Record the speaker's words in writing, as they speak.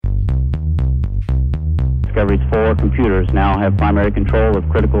Discovery's 4 computers now have primary control of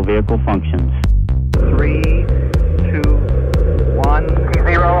critical vehicle functions. 3, 2, 1,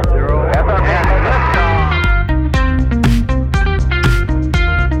 0, 0.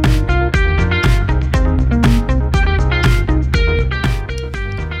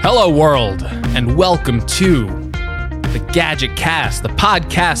 Hello, world, and welcome to the Gadget Cast, the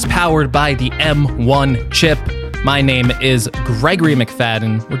podcast powered by the M1 chip. My name is Gregory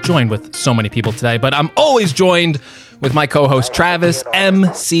McFadden. We're joined with so many people today, but I'm always joined with my co-host Travis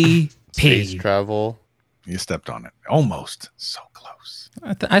MCP. Space travel. You stepped on it. Almost. So close.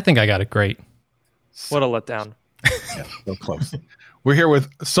 I think I got it great. What a letdown. Yeah, so close. We're here with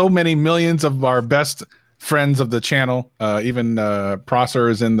so many millions of our best friends of the channel. Even Prosser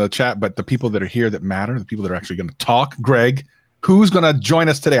is in the chat, but the people that are here that matter, the people that are actually going to talk. Greg, who's going to join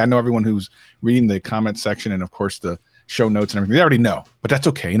us today? I know everyone who's reading the comment section and, of course, the show notes and everything. They already know, but that's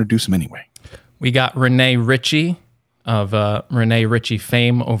okay. Introduce them anyway. We got Renee Ritchie of Renee Ritchie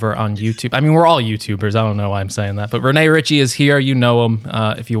fame over on YouTube. I mean, we're all YouTubers. I don't know why I'm saying that, but Renee Ritchie is here. You know him.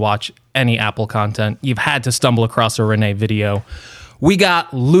 If you watch any Apple content, you've had to stumble across a Renee video. We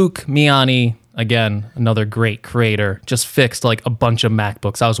got Luke Miani. Again, another great creator, just fixed like a bunch of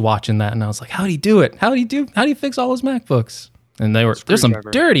MacBooks. I was watching that and I was like, how'd he do it? How do you fix all his MacBooks? And there's some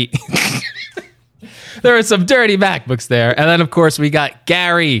dirty, there were some dirty MacBooks there. And then of course we got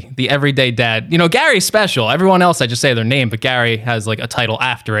Gary, the everyday dad. You know, Gary's special. Everyone else, I just say their name, but Gary has like a title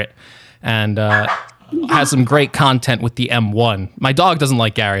after it and has some great content with the M1. My dog doesn't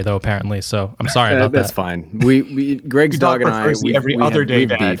like Gary though, apparently. So I'm sorry about that. That's fine. We Greg's dog and I, every other day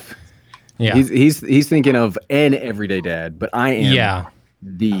dad. Beef. Yeah, he's thinking of an everyday dad, but I am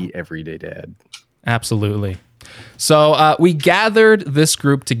the everyday dad. Absolutely. So we gathered this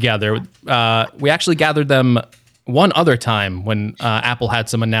group together. We actually gathered them one other time when Apple had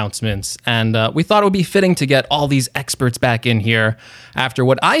some announcements, and we thought it would be fitting to get all these experts back in here after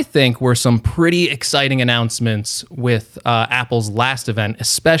what I think were some pretty exciting announcements with Apple's last event,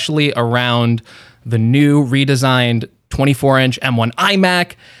 especially around the new redesigned 24-inch M1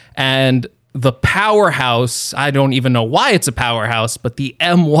 iMac and the powerhouse, I don't even know why it's a powerhouse, but the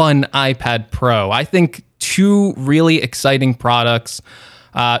M1 iPad Pro. I think two really exciting products,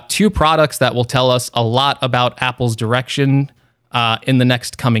 two products that will tell us a lot about Apple's direction in the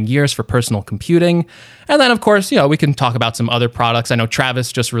next coming years for personal computing. And then, of course, we can talk about some other products. I know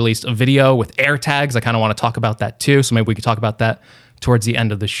Travis just released a video with AirTags. I kind of want to talk about that too, so maybe we could talk about that towards the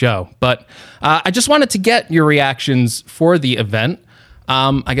end of the show. But I just wanted to get your reactions for the event.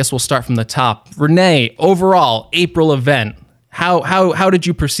 I guess we'll start from the top. Renee, overall, April event, how did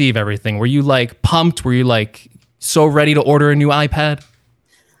you perceive everything? Were you like pumped? Were you like so ready to order a new iPad?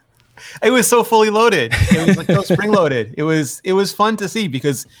 It was so fully loaded. It was like so spring loaded. It was fun to see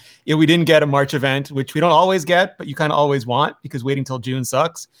because we didn't get a March event, which we don't always get, but you kind of always want because waiting till June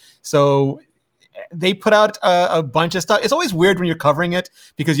sucks. So they put out a bunch of stuff. It's always weird when you're covering it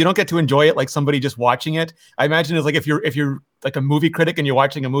because you don't get to enjoy it like somebody just watching it. I imagine it's like if you're like a movie critic and you're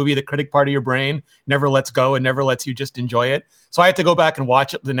watching a movie, the critic part of your brain never lets go and never lets you just enjoy it. So I had to go back and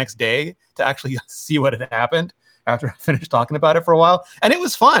watch it the next day to actually see what had happened after I finished talking about it for a while. And it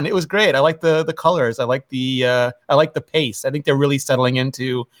was fun. It was great. I like the colors. I like the pace. I think they're really settling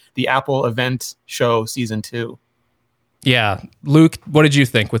into the Apple event show season 2. Yeah. Luke, what did you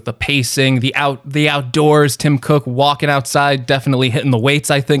think with the pacing, the outdoors, Tim Cook walking outside, definitely hitting the weights,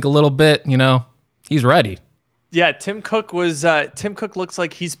 I think, a little bit, he's ready. Yeah, Tim Cook looks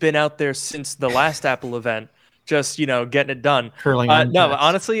like he's been out there since the last Apple event, just, getting it done. Curling no,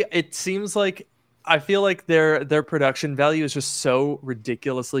 honestly, it seems like I feel like their production value is just so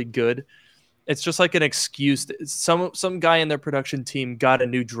ridiculously good. It's just like an excuse. Some guy in their production team got a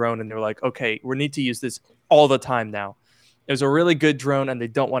new drone and they're like, okay, we need to use this all the time now. It was a really good drone and they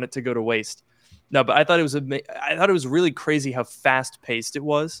don't want it to go to waste. No, but I thought it was really crazy how fast paced it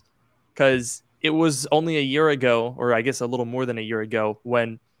was, because it was only a year ago, or I guess a little more than a year ago,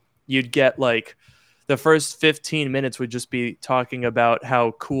 when you'd get like the first 15 minutes would just be talking about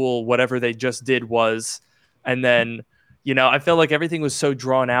how cool whatever they just did was. And then, I felt like everything was so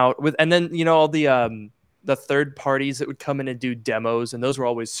drawn out and then, all the third parties that would come in and do demos. And those were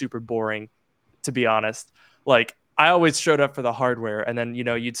always super boring, to be honest. Like, I always showed up for the hardware, and then,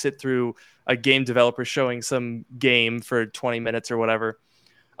 you'd sit through a game developer showing some game for 20 minutes or whatever.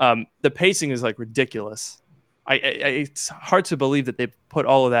 The pacing is like ridiculous. It's hard to believe that they put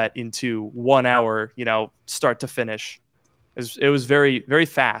all of that into 1 hour, start to finish. It was very, very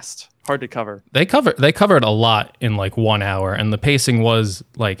fast, hard to cover. They covered a lot in like 1 hour, and the pacing was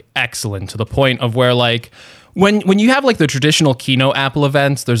like excellent, to the point of where like When you have like the traditional keynote Apple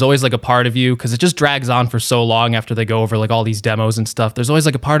events, there's always like a part of you, because it just drags on for so long after they go over like all these demos and stuff. There's always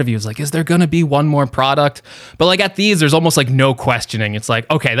like a part of you is like, is there gonna be one more product? But like at these, there's almost like no questioning. It's like,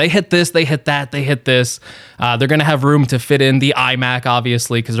 okay, they hit this, they hit that, they hit this. They're gonna have room to fit in the iMac,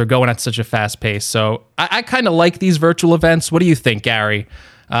 obviously, because they're going at such a fast pace. So I kind of like these virtual events. What do you think, Gary?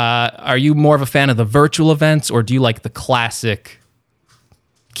 Are you more of a fan of the virtual events, or do you like the classic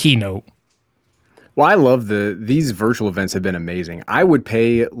keynote? Well, I love these virtual events have been amazing. I would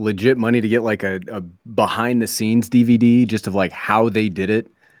pay legit money to get like a behind the scenes DVD just of like how they did it.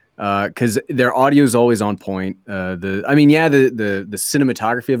 Because their audio is always on point. The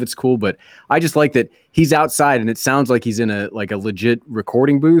cinematography of it's cool, but I just like that he's outside and it sounds like he's in a legit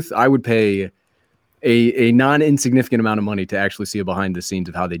recording booth. I would pay a non insignificant amount of money to actually see a behind the scenes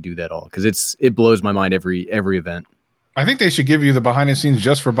of how they do that all, because it blows my mind every event. I think they should give you the behind the scenes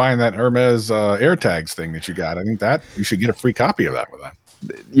just for buying that Hermes AirTags thing that you got. I think that you should get a free copy of that with that.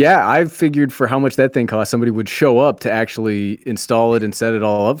 Yeah, I figured for how much that thing cost, somebody would show up to actually install it and set it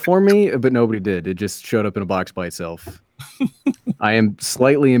all up for me, but nobody did. It just showed up in a box by itself. I am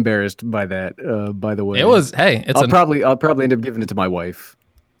slightly embarrassed by that. By the way, I'll probably end up giving it to my wife.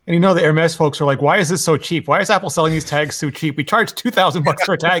 And you know, the Hermes folks are like, why is this so cheap? Why is Apple selling these tags so cheap? We charge $2,000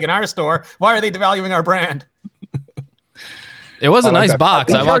 for a tag in our store. Why are they devaluing our brand? It was a nice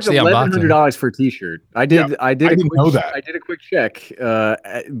box. I watched the unboxing. $1,100 for a T-shirt. I did a quick check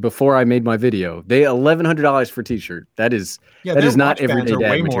before I made my video. They $1,100 for a T-shirt. That is not everyday.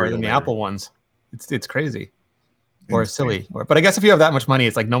 Way more than the Apple ones. It's crazy or silly. But I guess if you have that much money,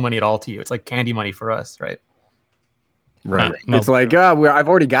 it's like no money at all to you. It's like candy money for us, right? Right. It's like I've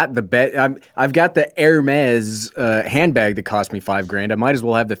already got the bet. I've got the Hermes handbag that cost me $5,000. I might as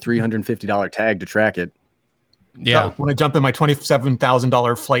well have the $350 tag to track it. Yeah. So when I jump in my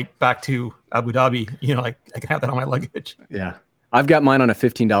 $27,000 flight back to Abu Dhabi, I can have that on my luggage. Yeah. I've got mine on a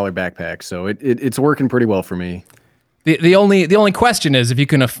 $15 backpack, so it's working pretty well for me. The only question is if you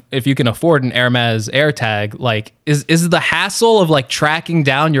can afford an Hermes AirTag, like is the hassle of like tracking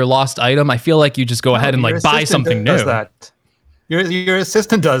down your lost item? I feel like you just go ahead and like buy something new. That. Your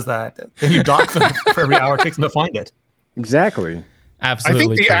assistant does that. Then you dock them for every hour it takes them to find it. Exactly. Absolutely. I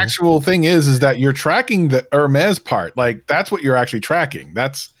think the actual thing is that you're tracking the Hermes part. Like that's what you're actually tracking.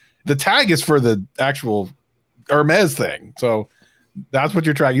 That's the tag is for the actual Hermes thing. So that's what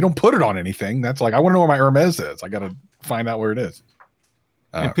you're tracking. You don't put it on anything. That's like, I want to know where my Hermes is. I got to find out where it is.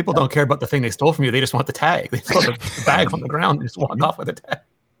 And people don't care about the thing they stole from you. They just want the tag. They throw the bag on the ground and just walk off with the tag.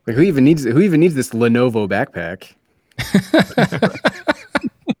 Like who even needs this Lenovo backpack?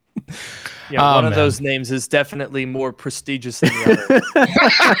 Yeah, one of those names is definitely more prestigious than the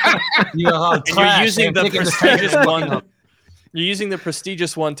other. You're using the prestigious one. You're using the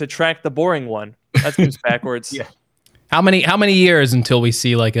prestigious one to track the boring one. That seems backwards. Yeah. How many years until we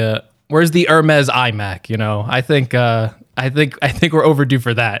see like where's the Hermes iMac? I think we're overdue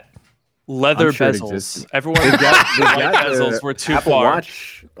for that. Leather bezels. Everyone got bezels were too Apple far.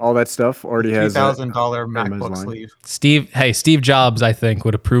 Watch, all that stuff already has $2,000 MacBook sleeve. Steve Jobs, I think,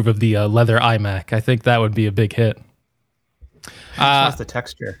 would approve of the leather iMac. I think that would be a big hit. That's the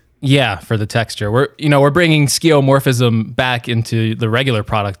texture. Yeah, for the texture. We're bringing skeuomorphism back into the regular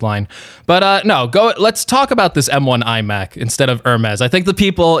product line. But let's talk about this M1 iMac instead of Hermes. I think the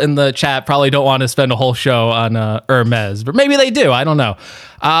people in the chat probably don't want to spend a whole show on Hermes, but maybe they do. I don't know.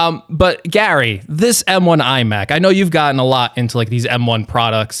 But Gary, this M1 iMac, I know you've gotten a lot into like these M1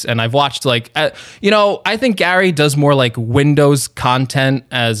 products, and I've watched I think Gary does more like Windows content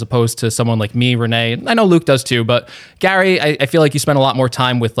as opposed to someone like me, Renee. I know Luke does too, but Gary, I feel like you spend a lot more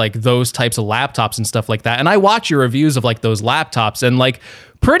time with like those types of laptops and stuff like that. And I watch your reviews of like those laptops, and like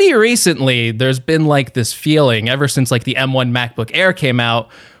pretty recently, there's been like this feeling ever since like the M1 MacBook Air came out,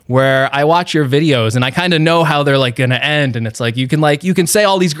 where I watch your videos and I kind of know how they're like going to end. And it's like, you can say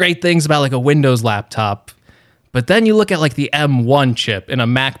all these great things about like a Windows laptop, but then you look at like the M1 chip in a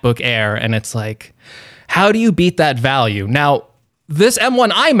MacBook Air and it's like, how do you beat that value? Now, this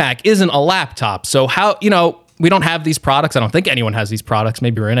M1 iMac isn't a laptop. So how, we don't have these products. I don't think anyone has these products.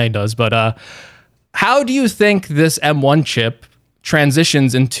 Maybe Renee does, but how do you think this M1 chip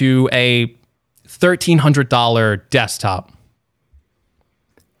transitions into a $1,300 desktop?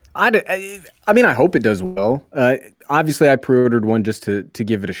 I mean, I hope it does well. Obviously, I pre-ordered one just to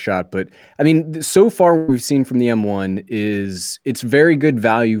give it a shot. But I mean, so far what we've seen from the M1 is it's very good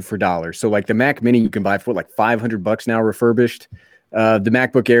value for dollars. So like the Mac Mini, you can buy for like $500 now refurbished. The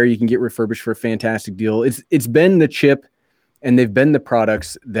MacBook Air you can get refurbished for a fantastic deal. It's been the chip and they've been the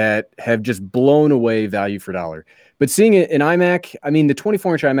products that have just blown away value for dollar. But seeing it in iMac, I mean, the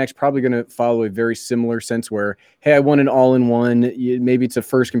 24-inch iMac is probably going to follow a very similar sense where, hey, I want an all-in-one. Maybe it's a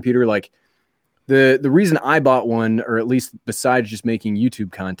first computer. Like the reason I bought one, or at least besides just making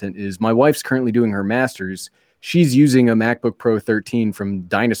YouTube content, is my wife's currently doing her master's. She's using a MacBook Pro 13 from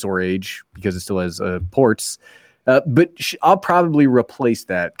dinosaur age because it still has ports. But I'll probably replace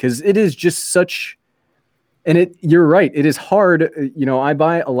that because it is just such... And you're right. It is hard. I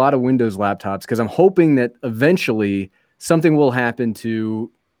buy a lot of Windows laptops because I'm hoping that eventually something will happen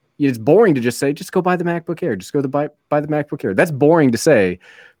to. It's boring to just say, just go buy the MacBook Air. Just go buy the MacBook Air. That's boring to say,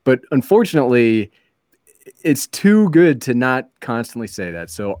 but unfortunately, it's too good to not constantly say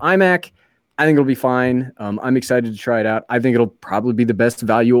that. So iMac, I think it'll be fine. I'm excited to try it out. I think it'll probably be the best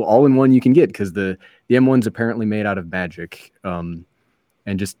value all-in-one you can get because the M1's apparently made out of magic, and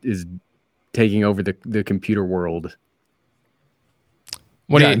just is taking over the computer world.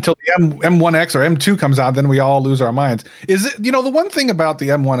 Until the M1X or M2 comes out, then we all lose our minds. Is it, the one thing about the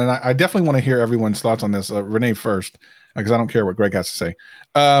M1, and I definitely want to hear everyone's thoughts on this. Renee first, because I don't care what Greg has to say.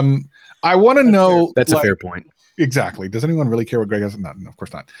 I want to know. That's a fair point. Exactly. Does anyone really care what Greg has? No, of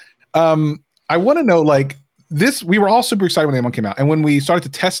course not. I want to know, this, we were all super excited when the M1 came out. And when we started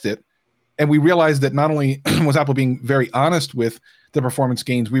to test it, and we realized that not only was Apple being very honest with the performance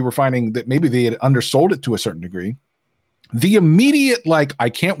gains, we were finding that maybe they had undersold it to a certain degree. The immediate, I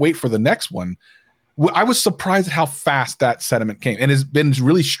can't wait for the next one. I was surprised at how fast that sentiment came, and has been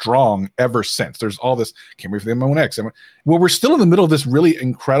really strong ever since. There's all this, can't wait for the M1X. Well, we're still in the middle of this really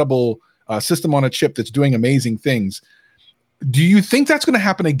incredible system on a chip that's doing amazing things. Do you think that's going to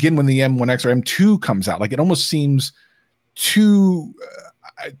happen again when the M1X or M2 comes out? It almost seems too...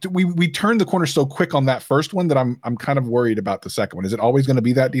 we turned the corner so quick on that first one that I'm kind of worried about the second one. Is it always going to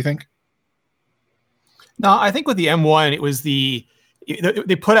be that, do you think? No, I think with the M1, it was they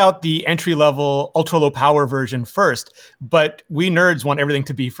put out the entry-level ultra-low power version first, but we nerds want everything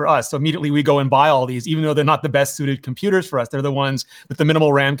to be for us. So immediately we go and buy all these, even though they're not the best suited computers for us. They're the ones with the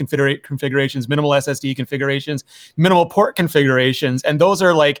minimal RAM configurations, minimal SSD configurations, minimal port configurations. And those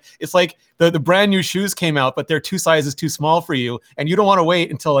are it's like the brand new shoes came out, but they're 2 sizes too small for you. And you don't want to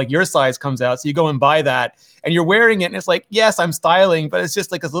wait until your size comes out. So you go and buy that and you're wearing it. And it's yes, I'm styling, but it's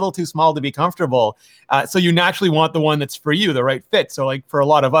just it's a little too small to be comfortable. So you naturally want the one that's for you, the right fit. So for a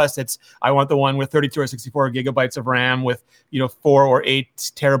lot of us, I want the one with 32 or 64 gigabytes of RAM with, 4 or 8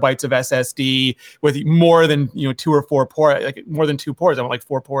 terabytes of SSD with more than, 2 or 4 ports, more than 2 ports. I want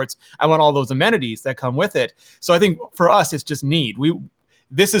 4 ports. I want all those amenities that come with it. So I think for us, it's just need.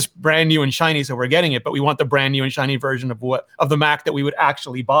 This is brand new and shiny, so we're getting it, but we want the brand new and shiny version of the Mac that we would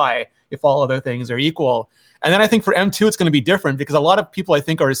actually buy if all other things are equal. And then I think for M2, it's going to be different because a lot of people, I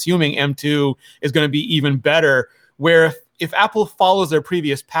think, are assuming M2 is going to be even better, where if Apple follows their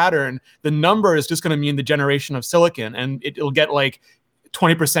previous pattern, the number is just going to mean the generation of silicon, and it'll get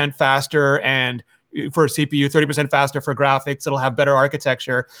 20% faster and for a CPU, 30% faster for graphics. It'll have better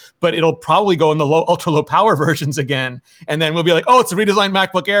architecture, but it'll probably go in the ultra low power versions again. And then we'll be it's a redesigned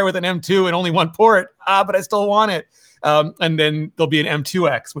MacBook Air with an M2 and only 1 port. But I still want it. And then there'll be an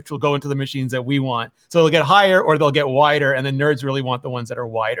M2X, which will go into the machines that we want. So they'll get higher or they'll get wider. And then nerds really want the ones that are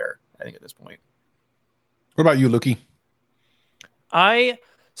wider, I think, at this point. What about you, Lukey? I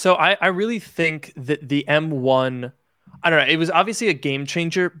really think that the M1, I don't know, it was obviously a game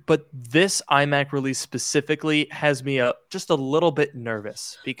changer, but this iMac release specifically has me just a little bit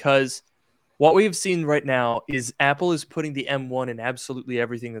nervous because what we've seen right now is Apple is putting the M1 in absolutely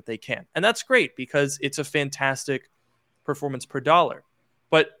everything that they can. And that's great because it's a fantastic performance per dollar.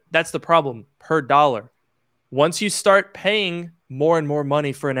 But that's the problem, per dollar. Once you start paying more and more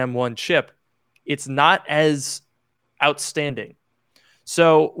money for an M1 chip, it's not as outstanding.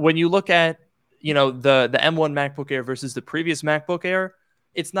 So when you look at the M1 MacBook Air versus the previous MacBook Air,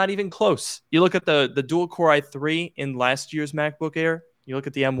 it's not even close. You look at the dual core i3 in last year's MacBook Air, you look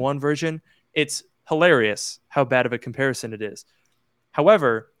at the M1 version, it's hilarious how bad of a comparison it is.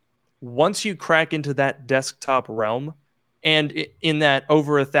 However, once you crack into that desktop realm, and in that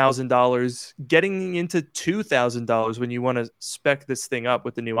over $1,000, getting into $2,000 when you want to spec this thing up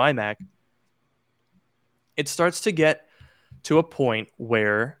with the new iMac, it starts to get to a point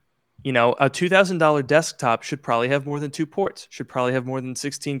where a $2,000 desktop should probably have more than 2 ports, should probably have more than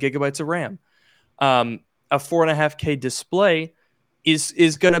 16 gigabytes of RAM. A 4.5K display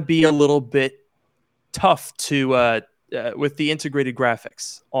is going to be a little bit tough to with the integrated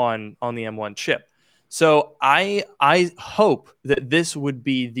graphics on the M1 chip. So I hope that this would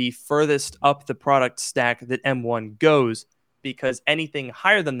be the furthest up the product stack that M1 goes, because anything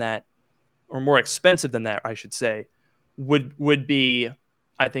higher than that, or more expensive than that, I should say, would be,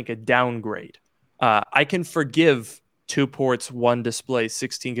 I think, a downgrade. I can forgive 2 ports, 1 display,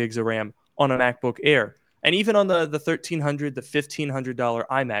 16 gigs of RAM on a MacBook Air. And even on the $1,300, the $1,500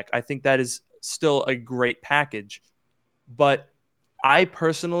 iMac, I think that is still a great package. But I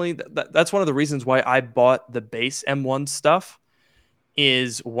personally, that's one of the reasons why I bought the base M1 stuff,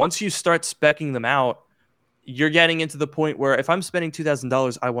 is once you start speccing them out, you're getting into the point where if I'm spending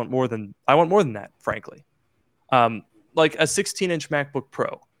 $2,000, I want more than that, frankly. Like a 16-inch MacBook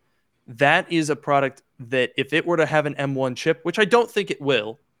Pro, that is a product that if it were to have an M1 chip, which I don't think it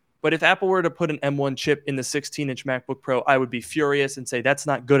will, but if Apple were to put an M1 chip in the 16-inch MacBook Pro, I would be furious and say that's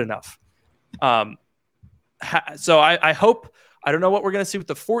not good enough. So I hope, I don't know what we're going to see with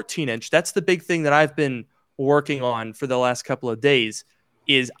the 14-inch. That's the big thing that I've been working on for the last couple of days,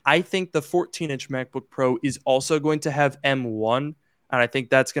 is I think the 14-inch MacBook Pro is also going to have M1, and I think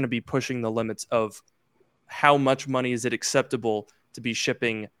that's going to be pushing the limits of how much money is it acceptable to be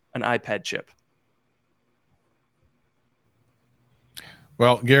shipping an iPad chip.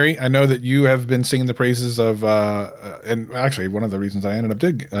 Well, Gary, I know that you have been singing the praises of, and actually one of the reasons I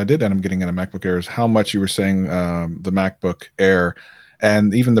did end up getting in a MacBook Air is how much you were saying the MacBook Air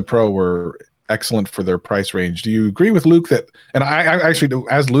and even the Pro were excellent for their price range. Do you agree with Luke that, and I actually do,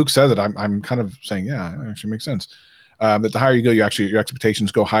 as Luke said it, I'm kind of saying, yeah, it actually makes sense. That the higher you go, your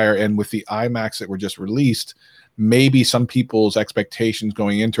expectations go higher. And with the iMacs that were just released, maybe some people's expectations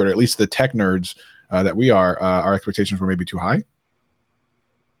going into it, or at least the tech nerds that we are, our expectations were maybe too high.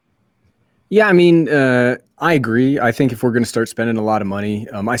 Yeah, I mean, I agree. I think if we're going to start spending a lot of money,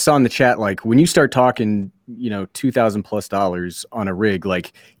 I saw in the chat, like when you start talking, $2,000+ on a rig,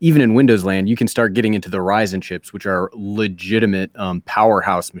 like even in Windows land, you can start getting into the Ryzen chips, which are legitimate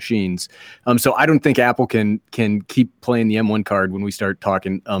powerhouse machines. So I don't think Apple can keep playing the M1 card when we start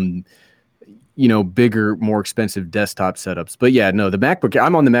talking, bigger, more expensive desktop setups. But yeah, no, the MacBook,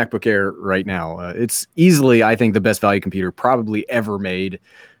 I'm on the MacBook Air right now. It's easily, I think, the best value computer probably ever made.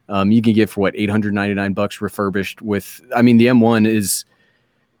 You can get for what, $899 refurbished with, the M1 is,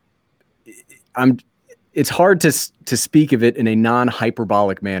 it's hard to speak of it in a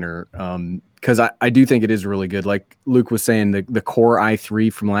non-hyperbolic manner. Cause I do think it is really good. Like Luke was saying, the Core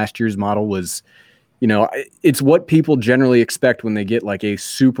i3 from last year's model was, it's what people generally expect when they get like a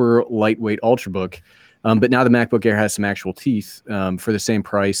super lightweight Ultrabook. But now the MacBook Air has some actual teeth, for the same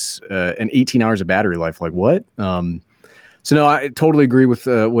price, and 18 hours of battery life. Like what? So no, I totally agree with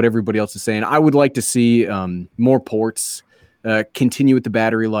what everybody else is saying. I would like to see more ports, continue with the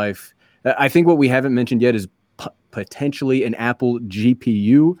battery life. I think what we haven't mentioned yet is potentially an Apple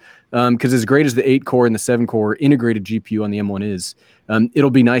GPU, because as great as the 8-core and the 7-core integrated GPU on the M1 is,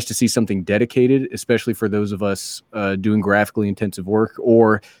 it'll be nice to see something dedicated, especially for those of us doing graphically intensive work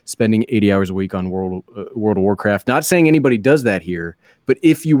or spending 80 hours a week on World of Warcraft. Not saying anybody does that here, but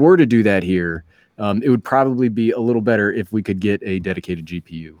if you were to do that here, it would probably be a little better if we could get a dedicated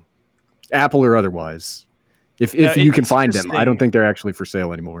GPU, Apple or otherwise. If you can find them, I don't think they're actually for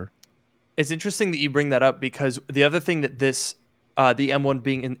sale anymore. It's interesting that you bring that up, because the other thing that this, the M1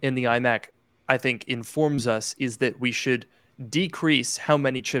 being in the iMac, I think informs us is that we should decrease how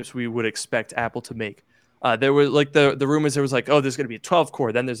many chips we would expect Apple to make. There were like the rumors, there was like, oh, there's going to be a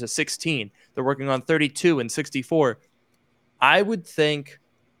 12-core, then there's a 16. They're working on 32 and 64. I would think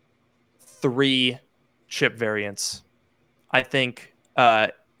 3 chip variants. I think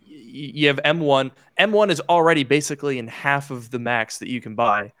you have M1. M1 is already basically in half of the Macs that you can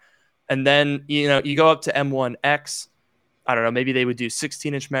buy. And then, you go up to M1X. I don't know, maybe they would do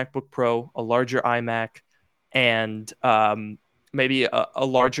 16-inch MacBook Pro, a larger iMac, and maybe a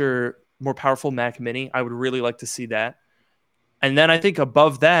larger, more powerful Mac Mini. I would really like to see that. And then I think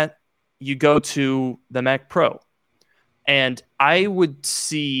above that, you go to the Mac Pro. And I would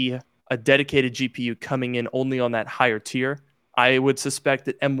see a dedicated GPU coming in only on that higher tier. I would suspect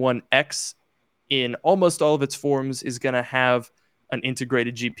that M1X in almost all of its forms is going to have an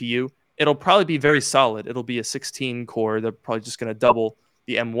integrated GPU. It'll probably be very solid. It'll be a 16 core. They're probably just going to double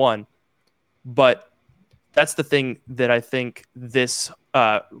the M1. But that's the thing that I think this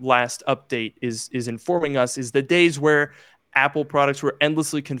last update is informing us, is the days where Apple products were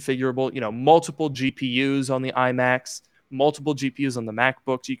endlessly configurable, multiple GPUs on the iMacs, multiple GPUs on the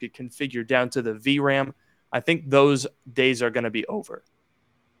MacBooks. You could configure down to the VRAM. I think those days are going to be over.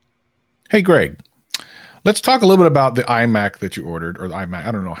 Hey, Greg, let's talk a little bit about the iMac that you ordered, or the iMac.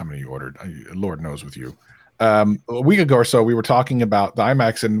 I don't know how many you ordered. Lord knows with you. A week ago or so, we were talking about the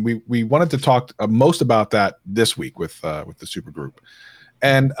iMacs, and we wanted to talk most about that this week with the Supergroup.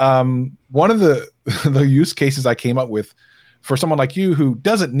 And one of the use cases I came up with for someone like you who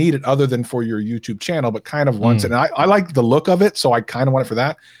doesn't need it other than for your YouTube channel, but kind of wants it. And I like the look of it, so I kind of want it for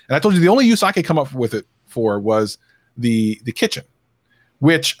that. And I told you the only use I could come up with it for was the kitchen,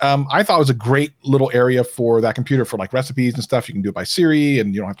 which I thought was a great little area for that computer for like recipes and stuff. You can do it by Siri,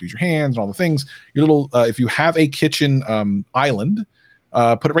 and you don't have to use your hands and all the things. Your little, if you have a kitchen island,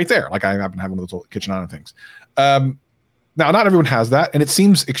 put it right there. Like I happen to have one of those little kitchen island things. Now, not everyone has that, and it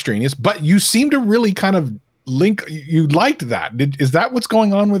seems extraneous, but you seem to really kind of link. You liked that. Is that what's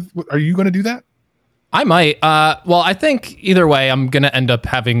going on with? Are you going to do that? I might. Well, I think either way, I'm going to end up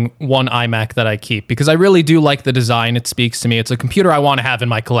having one iMac that I keep because I really do like the design. It speaks to me. It's a computer I want to have in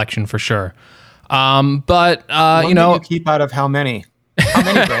my collection for sure. But you keep out of how many? How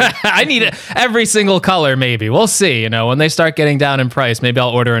many, Greg? I need every single color, maybe. We'll see. When they start getting down in price, maybe I'll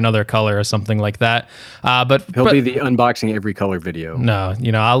order another color or something like that. But he'll be the unboxing every color video. No,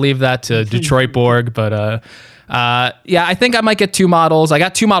 I'll leave that to Detroit Borg. But yeah, I think I might get 2 models. I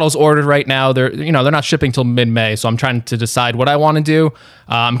got 2 models ordered right now. They're not shipping till mid-May, so I'm trying to decide what I want to do.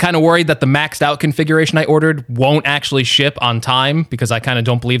 I'm kind of worried that the maxed out configuration I ordered won't actually ship on time because I kind of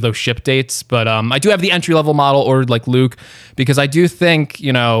don't believe those ship dates. But I do have the entry-level model ordered like Luke because I do think,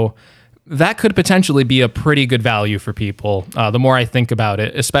 that could potentially be a pretty good value for people. The more I think about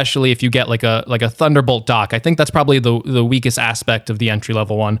it, especially if you get like a Thunderbolt dock, I think that's probably the weakest aspect of the entry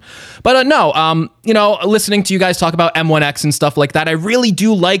level one. But listening to you guys talk about M1X and stuff like that, I really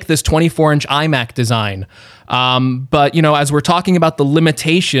do like this 24-inch iMac design. But as we're talking about the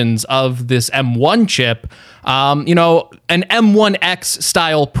limitations of this M1 chip, an M1X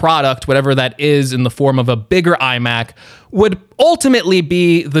style product, whatever that is, in the form of a bigger iMac, would ultimately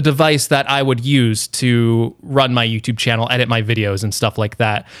be the device that I would use to run my YouTube channel, edit my videos and stuff like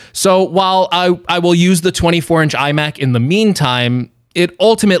that. So while I will use the 24-inch iMac in the meantime, it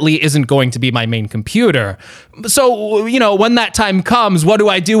ultimately isn't going to be my main computer. So, when that time comes, what do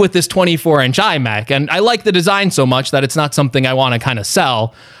I do with this 24-inch iMac? And I like the design so much that it's not something I want to kind of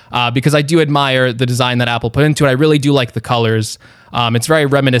sell because I do admire the design that Apple put into it. I really do like the colors. It's very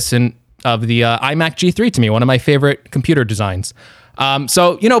reminiscent of the iMac G3 to me, one of my favorite computer designs.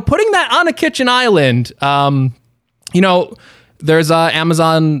 So, putting that on a kitchen island, there's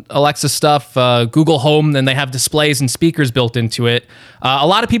Amazon Alexa stuff, Google Home, and they have displays and speakers built into it. A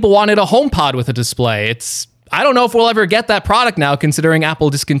lot of people wanted a HomePod with a display. I don't know if we'll ever get that product now, considering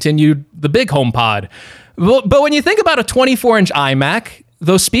Apple discontinued the big HomePod. But when you think about a 24-inch iMac,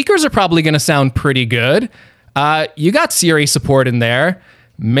 those speakers are probably going to sound pretty good. You got Siri support in there.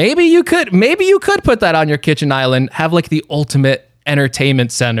 Maybe you could put that on your kitchen island, have like the ultimate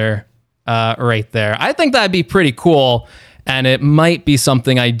entertainment center right there. I think that'd be pretty cool. And it might be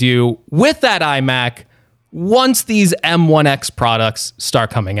something I do with that iMac once these M1X products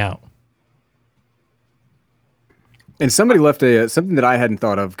start coming out. And somebody left something that I hadn't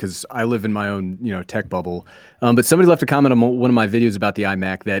thought of because I live in my own tech bubble. But somebody left a comment on one of my videos about the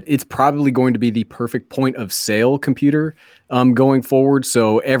iMac that it's probably going to be the perfect point of sale computer going forward.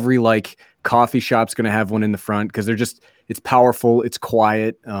 So every coffee shop's going to have one in the front because it's powerful, it's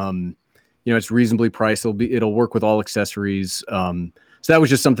quiet. It's reasonably priced. It'll work with all accessories. So that was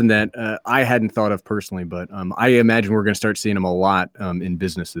just something that I hadn't thought of personally, but I imagine we're going to start seeing them a lot in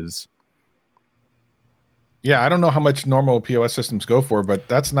businesses. Yeah, I don't know how much normal POS systems go for, but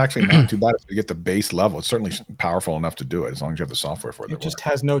that's actually not too bad if you get the base level. It's certainly powerful enough to do it as long as you have the software for it. It just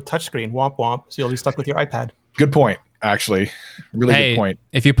has no touchscreen. Womp womp. So you'll be stuck with your iPad. Good point, actually. Really good point.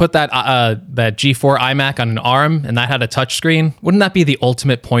 If you put that G4 iMac on an ARM and that had a touchscreen, wouldn't that be the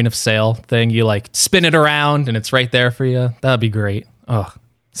ultimate point of sale thing? You spin it around and it's right there for you. That'd be great. Oh,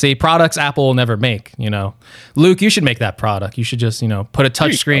 see, products Apple will never make. Luke, you should make that product. You should just put a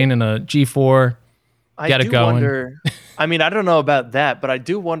touchscreen in a G4. Get it going. Wonder, I don't know about that, but I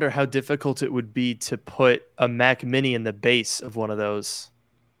do wonder how difficult it would be to put a Mac Mini in the base of one of those.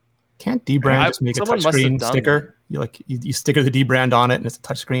 Can't Dbrand just make a touchscreen sticker? You sticker the Dbrand on it and it's a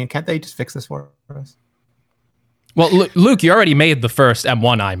touchscreen. Can't they just fix this for us? Well, Luke, you already made the first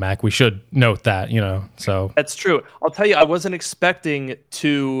M1 iMac. We should note that, so. That's true. I'll tell you, I wasn't expecting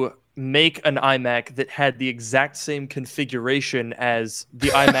to make an iMac that had the exact same configuration as the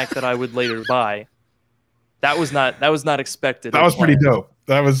iMac that I would later buy. That was not expected. That was pretty dope.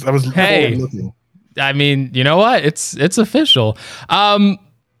 That was hey, you know what? It's official.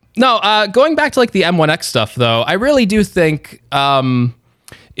 No, going back to the M1X stuff though, I really do think I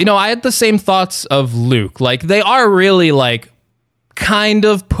had the same thoughts of Luke. They are really kind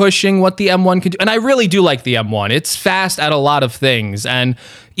of pushing what the M1 can do. And I really do like the M1. It's fast at a lot of things. And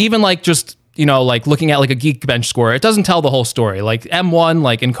even just like looking at like a Geekbench score, it doesn't tell the whole story. Like M1,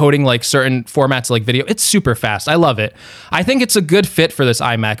 like encoding like certain formats like video, it's super fast. I love it. I think it's a good fit for this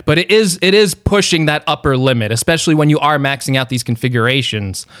iMac, but it is pushing that upper limit, especially when you are maxing out these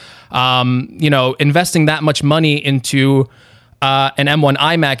configurations. Investing that much money into an M1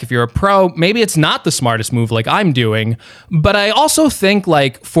 iMac, if you're a pro, maybe it's not the smartest move like I'm doing. But I also think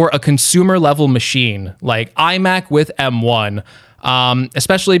like for a consumer level machine, like iMac with M1,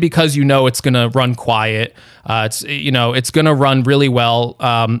 especially because it's going to run quiet. It's going to run really well.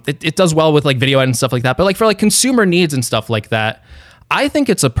 It does well with like video and stuff like that. But like for like consumer needs and stuff like that, I think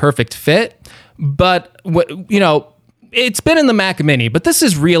it's a perfect fit. But it's been in the Mac Mini, but this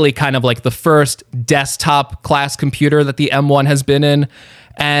is really kind of like the first desktop class computer that the M1 has been in.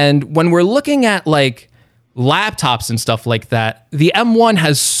 And when we're looking at like laptops and stuff like that, the M1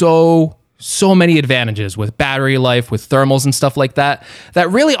 has so many advantages with battery life, with thermals and stuff like that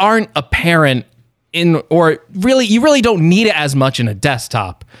really aren't apparent you really don't need it as much in a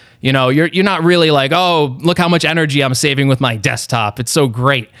desktop. You're not really like, oh, look how much energy I'm saving with my desktop. It's so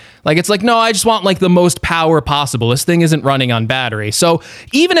great. Like, it's like, no, I just want like the most power possible. This thing isn't running on battery. So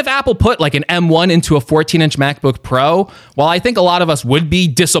even if Apple put like an M1 into a 14-inch MacBook Pro, while I think a lot of us would be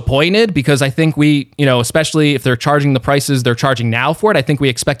disappointed because I think we, especially if they're charging the prices they're charging now for it, I think we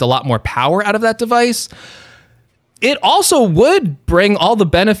expect a lot more power out of that device. It also would bring all the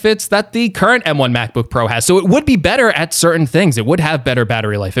benefits that the current M1 MacBook Pro has. So it would be better at certain things. It would have better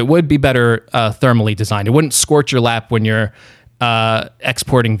battery life. It would be better thermally designed. It wouldn't scorch your lap when you're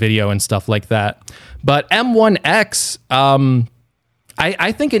exporting video and stuff like that. But M1X,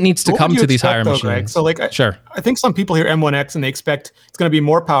 I think it needs to come to these higher machines. Greg? So sure. I think some people hear M1X and they expect it's going to be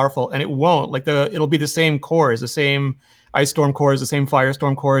more powerful, and it won't. Like it'll be the same cores, the same Ice Storm cores, the same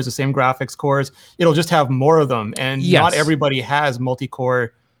Firestorm cores, the same graphics cores. It'll just have more of them. And not everybody has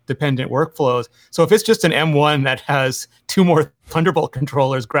multi-core dependent workflows. So if it's just an M1 that has 2 more Thunderbolt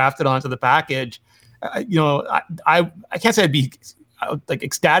controllers grafted onto the package, I can't say I'd be like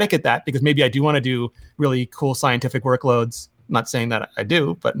ecstatic at that, because maybe I do want to do really cool scientific workloads. I'm not saying that I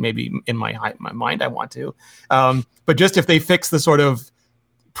do, but maybe in my mind I want to. But just if they fix the sort of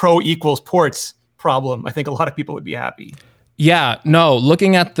pro equals ports problem, I think a lot of people would be happy. Yeah, no,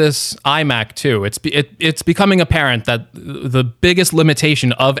 looking at this iMac too, it's becoming apparent that the biggest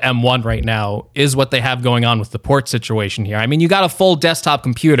limitation of M1 right now is what they have going on with the port situation here. I mean, you got a full desktop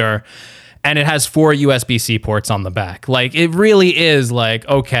computer and it has 4 USB-C ports on the back. Like, it really is like,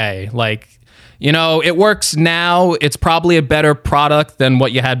 okay, like, it works now. It's probably a better product than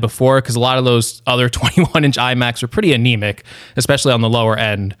what you had before, because a lot of those other 21-inch iMacs are pretty anemic, especially on the lower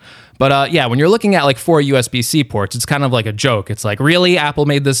end. But when you're looking at like 4 USB-C ports, it's kind of like a joke. It's like, really? Apple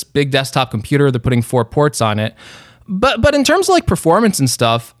made this big desktop computer, they're putting 4 ports on it. But in terms of like performance and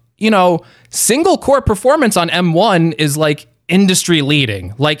stuff, single core performance on M1 is like industry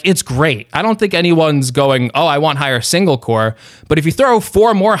leading. Like, it's great. I don't think anyone's going, oh, I want higher single core. But if you throw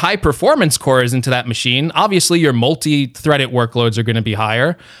 4 more high performance cores into that machine, obviously your multi-threaded workloads are going to be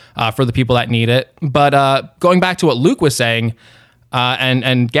higher for the people that need it. But going back to what Luke was saying,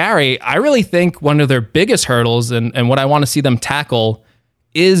 and Gary, I really think one of their biggest hurdles and what I want to see them tackle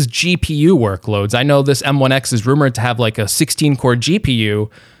is GPU workloads. I know this M1X is rumored to have like a 16-core GPU,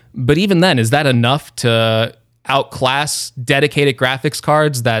 but even then, is that enough to outclass dedicated graphics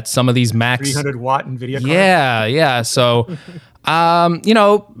cards that some of these Macs... 300-watt NVIDIA cards? Yeah. So,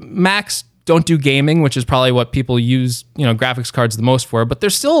 Macs don't do gaming, which is probably what people use, graphics cards the most for, but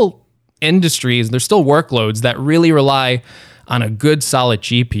there's still industries, there's still workloads that really rely on a good solid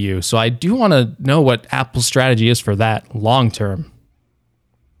GPU. So I do want to know what Apple's strategy is for that long term.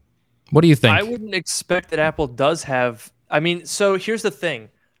 What do you think? I wouldn't expect that Apple does have... so here's the thing.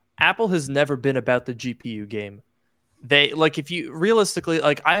 Apple has never been about the GPU game. They, like, if you realistically,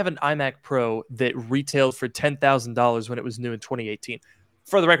 like, I have an iMac Pro that retailed for $10,000 when it was new in 2018.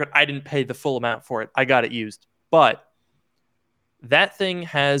 For the record, I didn't pay the full amount for it. I got it used. But that thing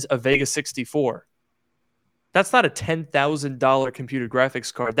has a Vega 64. That's not a $10,000 computer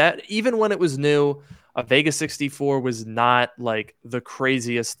graphics card. That, even when it was new, a Vega 64 was not like the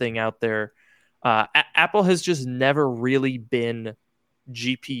craziest thing out there. Apple has just never really been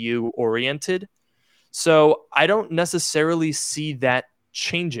GPU oriented. So I don't necessarily see that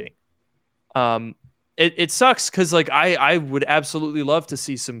changing. It sucks because like I would absolutely love to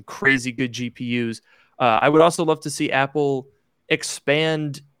see some crazy good GPUs. I would also love to see Apple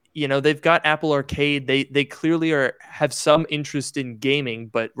expand. They've got Apple Arcade. They clearly have some interest in gaming,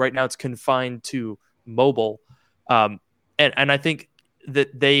 but right now it's confined to mobile. And I think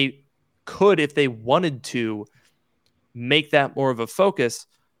that they could, if they wanted to, make that more of a focus.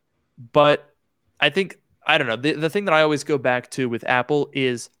 But I don't know. The thing that I always go back to with Apple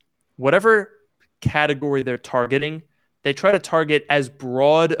is whatever category they're targeting, they try to target as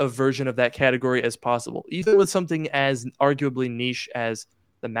broad a version of that category as possible. Even with something as arguably niche as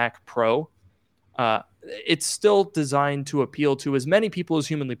the Mac Pro, it's still designed to appeal to as many people as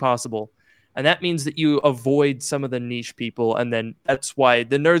humanly possible. And that means that you avoid some of the niche people. And then that's why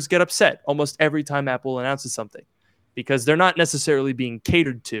the nerds get upset almost every time Apple announces something, because they're not necessarily being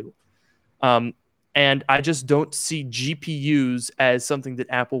catered to. And I just don't see GPUs as something that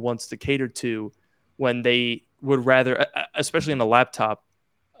Apple wants to cater to when they would rather, especially in a laptop,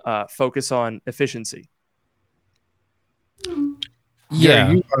 focus on efficiency.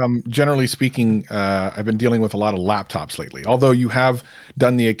 Yeah. Generally speaking, I've been dealing with a lot of laptops lately. Although you have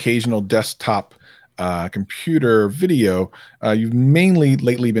done the occasional desktop computer video, you've mainly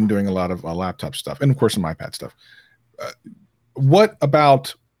lately been doing a lot of laptop stuff, and of course some iPad stuff. What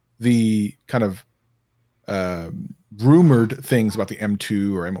about the kind of rumored things about the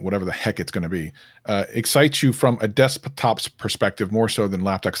M2 or whatever the heck it's going to be excites you from a desktop's perspective more so than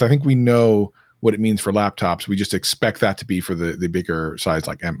laptop? Because I think we know what it means for laptops. We just expect that to be for the bigger size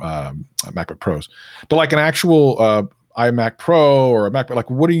like MacBook Pros. But like an actual iMac Pro or a Mac, like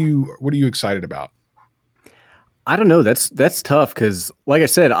what are you excited about? I don't know. That's tough because, like I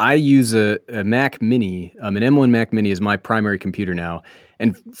said, I use a Mac Mini. An M1 Mac Mini is my primary computer now,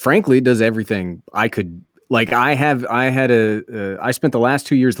 and frankly, it does everything I could. Like I spent the last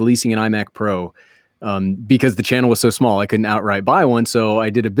 2 years leasing an iMac Pro because the channel was so small. I couldn't outright buy one, so I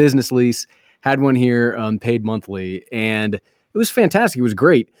did a business lease, had one here, paid monthly, and it was fantastic. It was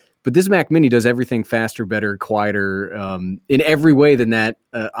great. But this Mac Mini does everything faster, better, quieter, in every way than that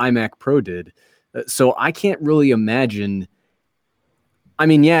iMac Pro did. So I can't really imagine. I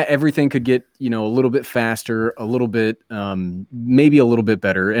mean, yeah, everything could get, a little bit faster, a little bit, maybe a little bit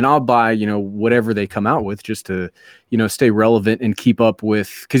better. And I'll buy, whatever they come out with just to, stay relevant and keep up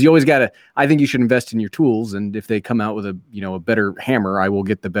with, because you always I think you should invest in your tools. And if they come out with a better hammer, I will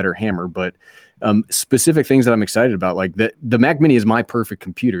get the better hammer. But specific things that I'm excited about, like the Mac Mini is my perfect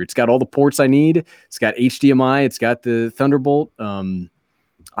computer. It's got all the ports I need. It's got HDMI. It's got the Thunderbolt.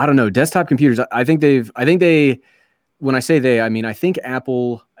 I don't know, desktop computers. I think when I say they, I mean, I think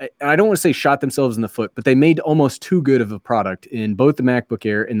Apple, I don't want to say shot themselves in the foot, but they made almost too good of a product in both the MacBook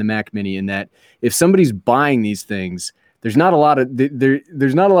Air and the Mac Mini, in that if somebody's buying these things, there's not a lot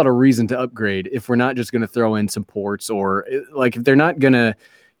of reason to upgrade if we're not just going to throw in some ports, or like if they're not going to,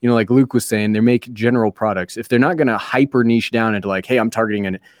 like Luke was saying, they make general products. If they're not going to hyper niche down into like, hey, I'm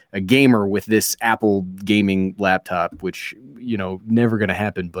targeting a gamer with this Apple gaming laptop, which, never going to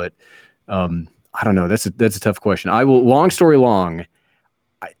happen. But I don't know. That's a tough question. Long story long,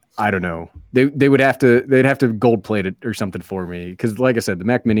 I don't know. They'd have to gold plate it or something for me. Cause like I said, the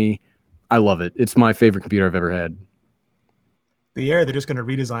Mac Mini, I love it. It's my favorite computer I've ever had. The Air, they're just going to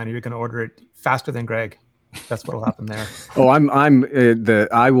redesign it. You're going to order it faster than Greg. That's what'll happen there. Oh,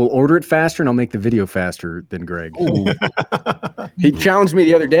 I will order it faster and I'll make the video faster than Greg. He challenged me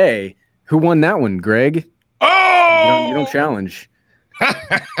the other day. Who won that one, Greg? Oh, you don't challenge.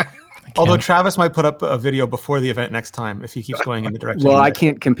 Although Travis might put up a video before the event next time if he keeps going in the direction. Well, I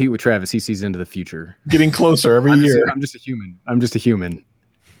can't compete with Travis. He sees into the future. Getting closer every year. I'm just a human.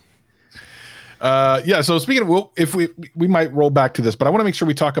 Yeah. So speaking of, if we might roll back to this, but I want to make sure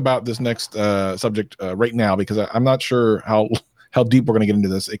we talk about this next subject right now, because I'm not sure how deep we're going to get into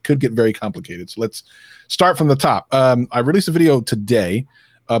this. It could get very complicated. So let's start from the top. I released a video today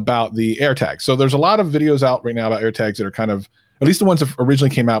about the AirTags. So there's a lot of videos out right now about AirTags that are kind of, at least the ones that originally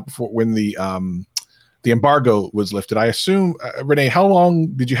came out before when the embargo was lifted. I assume, Renee, how long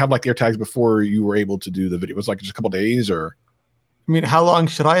did you have like AirTags before you were able to do the video? It was like just a couple of days, or? I mean, how long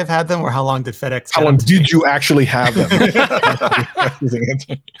should I have had them, or how long did FedEx? How long did you actually have them?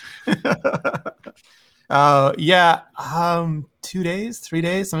 Yeah, 2 days, 3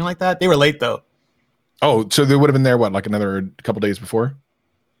 days, something like that. They were late though. Oh, so they would have been there, what, like another couple days before?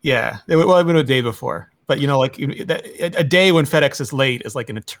 Yeah, it would have been a day before. But like a day when FedEx is late is like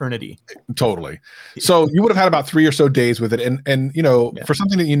an eternity. Totally. So you would have had about 3 or so days with it, and for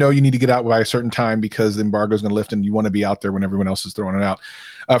something that you need to get out by a certain time because the embargo is going to lift, and you want to be out there when everyone else is throwing it out.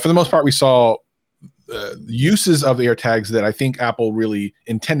 For the most part, we saw uses of the AirTags that I think Apple really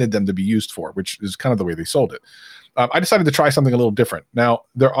intended them to be used for, which is kind of the way they sold it. I decided to try something a little different. Now,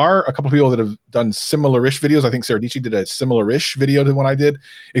 there are a couple of people that have done similar-ish videos. I think Sarah Dici did a similar-ish video to what I did,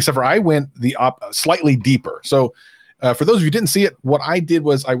 except for I went slightly deeper. So for those of you who didn't see it, what I did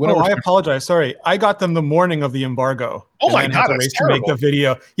was I went over. I apologize. Sorry. I got them the morning of the embargo. Oh, my God, that's to make the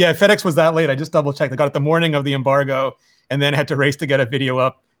video. Yeah, FedEx was that late. I just double-checked. I got it the morning of the embargo, and then had to race to get a video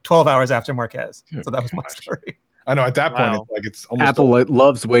up 12 hours after Marquez. So that was my story. I know at that point, Wow. it's like it's almost Apple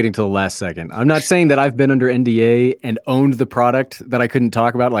loves waiting till the last second. I'm not saying that I've been under NDA and owned the product that I couldn't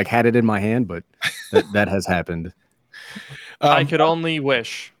talk about, like had it in my hand, but that has happened. I could only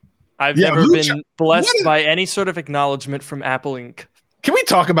wish. I've yeah, never Lucha, been blessed what is- by any sort of acknowledgement from Apple Inc. Can we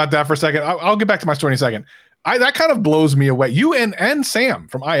talk about that for a second? I'll get back to my story in a second. That kind of blows me away. You and Sam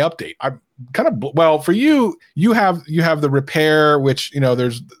from iUpdate. I'm kind of for you. You have the repair, which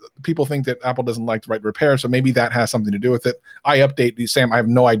there's people think that Apple doesn't like to write repair, so maybe that has something to do with it. iUpdate, Sam. I have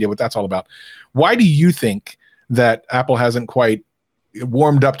no idea what that's all about. Why do you think that Apple hasn't quite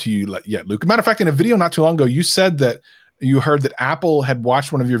warmed up to you yet, Luke? Matter of fact, in a video not too long ago, you said that you heard that Apple had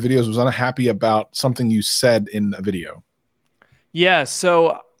watched one of your videos, was unhappy about something you said in a video. Yeah,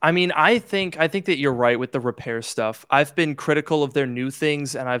 so I mean, I think that you're right with the repair stuff. I've been critical of their new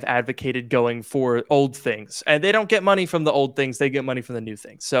things, and I've advocated going for old things. And they don't get money from the old things; they get money from the new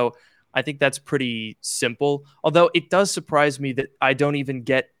things. So I think that's pretty simple. Although it does surprise me that I don't even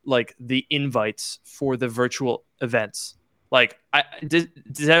get like the invites for the virtual events. Like, did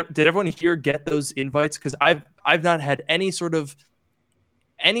everyone here get those invites? Because I've not had any sort of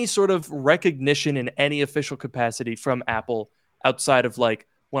recognition in any official capacity from Apple outside of like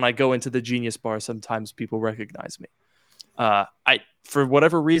when I go into the Genius Bar. Sometimes people recognize me. For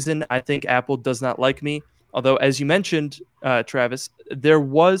whatever reason, I think Apple does not like me. Although, as you mentioned, Travis,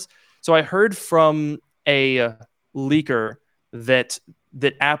 so I heard from a leaker that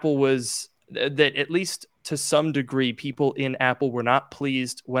Apple was that at least to some degree, people in Apple were not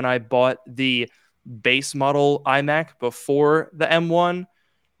pleased when I bought the base model iMac before the M1,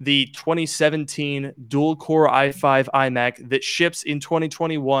 the 2017 dual-core i5 iMac that ships in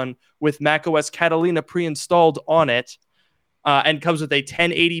 2021 with macOS Catalina pre-installed on it and comes with a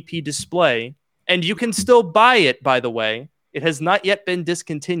 1080p display. And you can still buy it, by the way. It has not yet been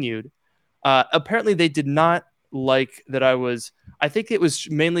discontinued. Apparently, they did not like that I think it was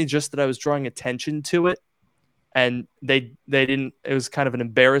mainly just that I was drawing attention to it. And they didn't. It was kind of an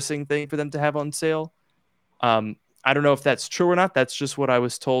embarrassing thing for them to have on sale. I don't know if that's true or not. That's just what I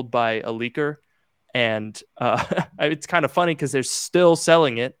was told by a leaker, and it's kind of funny because they're still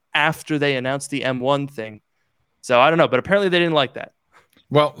selling it after they announced the M1 thing. So I don't know, but apparently they didn't like that.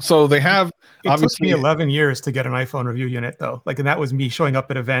 Well, so they have It took obviously me 11 years to get an iPhone review unit, though. Like, and that was me showing up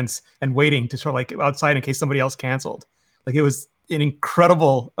at events and waiting to sort of like outside in case somebody else canceled. Like, it was an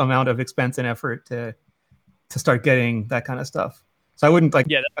incredible amount of expense and effort to start getting that kind of stuff. So I wouldn't like.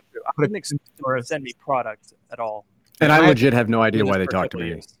 Yeah, that's true. I wouldn't expect them to send me product at all. And I legit have no idea why they talked to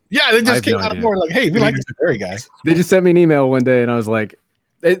me. Yeah, they I just have came no out of idea. nowhere like, hey, we like this Barry guy. They just sent me an email one day, and I was like,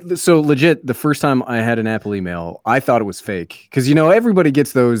 so legit. The first time I had an Apple email, I thought it was fake because everybody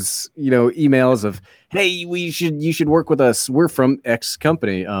gets those emails of, hey, you should work with us. We're from X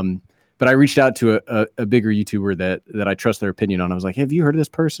company. But I reached out to a bigger YouTuber that I trust their opinion on. I was like, hey, have you heard of this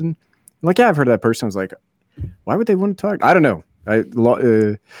person? I'm like, yeah, I've heard of that person. I was like, why would they want to talk? I don't know. I have no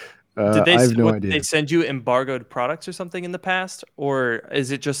idea. Did they send you embargoed products or something in the past, or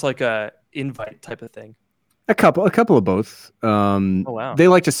is it just like a invite type of thing? A couple of both. Oh wow. They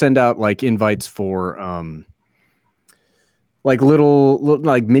like to send out like invites for like little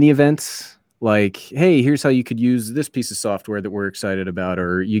like mini events. Like, hey, here's how you could use this piece of software that we're excited about,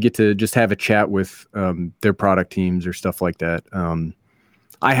 or you get to just have a chat with their product teams or stuff like that.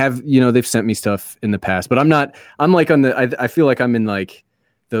 I have, they've sent me stuff in the past, but I'm like on I feel like I'm in like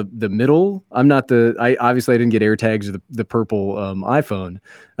the middle. I'm not I obviously I didn't get AirTags or the purple iPhone,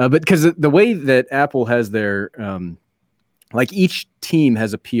 but because the way that Apple has their, like each team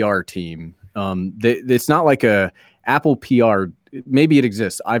has a PR team. It's not like a Apple PR. Maybe it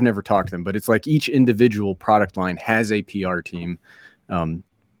exists. I've never talked to them, but it's like each individual product line has a PR team that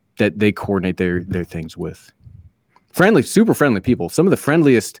they coordinate their things with. Super friendly people. Some of the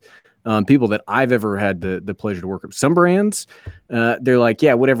friendliest people that I've ever had the pleasure to work with. Some brands, they're like,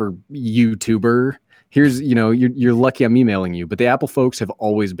 yeah, whatever, YouTuber. Here's, you're lucky I'm emailing you. But the Apple folks have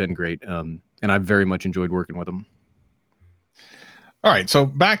always been great, and I've very much enjoyed working with them. All right, so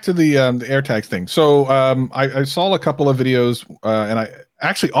back to the AirTags thing. So I saw a couple of videos, and I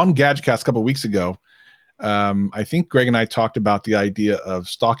actually on Gadgecast a couple of weeks ago, I think Greg and I talked about the idea of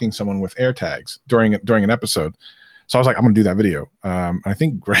stalking someone with AirTags during an episode. So I was like, I'm going to do that video. I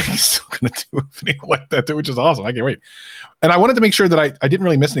think Greg is still going to do a video like that too, which is awesome. I can't wait. And I wanted to make sure that I didn't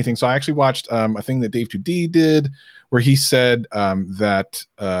really miss anything. So I actually watched a thing that Dave 2D did where he said that,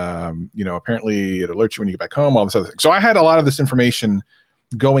 apparently it alerts you when you get back home, all this other thing. So I had a lot of this information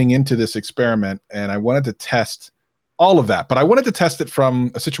going into this experiment, and I wanted to test all of that. But I wanted to test it from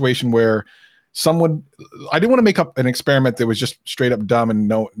a situation where I didn't want to make up an experiment that was just straight up dumb and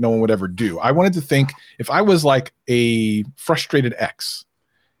no one would ever do. I wanted to think if I was like a frustrated ex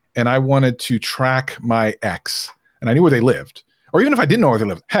and I wanted to track my ex and I knew where they lived, or even if I didn't know where they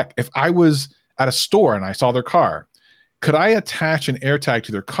lived, heck, if I was at a store and I saw their car, could I attach an AirTag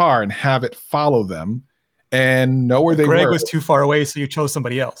to their car and have it follow them and know where they were? Greg was too far away, so you chose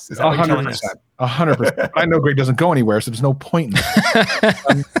somebody else. Is that what you're telling us? 100%. I know Greg doesn't go anywhere, so there's no point in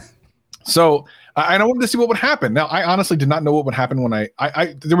it. So I wanted to see what would happen. Now, I honestly did not know what would happen when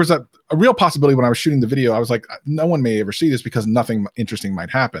there was a real possibility when I was shooting the video. I was like, no one may ever see this because nothing interesting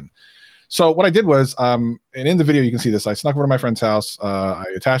might happen. So what I did was, and in the video you can see this, I snuck over to my friend's house. I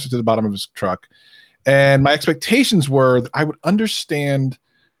attached it to the bottom of his truck. And my expectations were that I would understand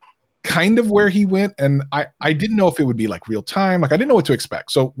kind of where he went. And I didn't know if it would be like real time. Like I didn't know what to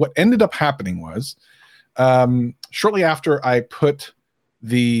expect. So what ended up happening was shortly after I put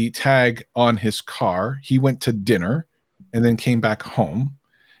the tag on his car, he went to dinner and then came back home.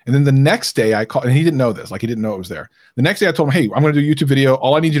 And then the next day I called, and he didn't know this, like he didn't know it was there. The next day I told him, hey, I'm going to do a YouTube video.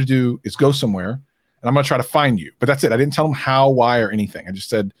 All I need you to do is go somewhere and I'm going to try to find you. But that's it. I didn't tell him how, why, or anything. I just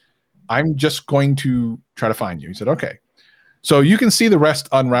said, I'm just going to try to find you. He said, okay. So you can see the rest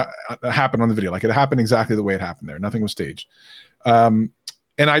happen on the video. Like it happened exactly the way it happened there. Nothing was staged. And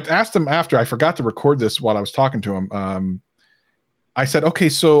I asked him after, I forgot to record this while I was talking to him. I said, okay,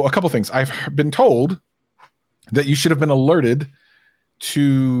 so a couple things. I've been told that you should have been alerted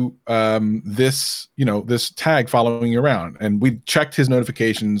to this tag following you around. And we checked his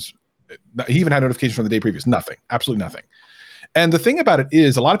notifications. He even had notifications from the day previous. Nothing, absolutely nothing. And the thing about it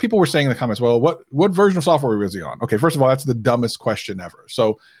is a lot of people were saying in the comments, well, what version of software was he on? Okay, first of all, that's the dumbest question ever.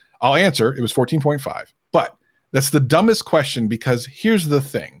 So I'll answer, it was 14.5. But that's the dumbest question because here's the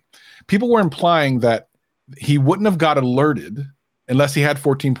thing. People were implying that he wouldn't have got alerted unless he had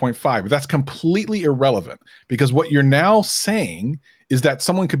 14.5. But that's completely irrelevant because what you're now saying is that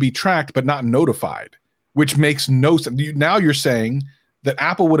someone could be tracked but not notified, which makes no sense. Now you're saying that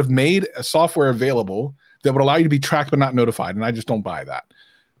Apple would have made a software available that would allow you to be tracked but not notified, and I just don't buy that.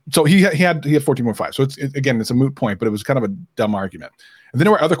 So he had 14.5. So it's a moot point, but it was kind of a dumb argument. And then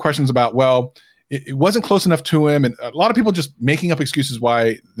there were other questions about, well, it wasn't close enough to him, and a lot of people just making up excuses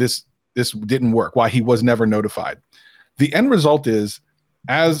why this didn't work, why he was never notified. The end result is,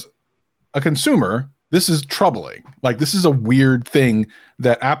 as a consumer, this is troubling. Like this is a weird thing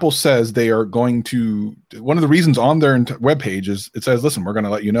that Apple says they are going to. One of the reasons on their webpage is it says, listen, we're going to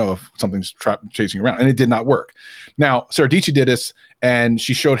let you know if something's chasing you around. And it did not work. Now, Sarah Dietschy did this and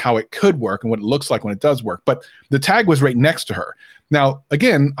she showed how it could work and what it looks like when it does work. But the tag was right next to her. Now,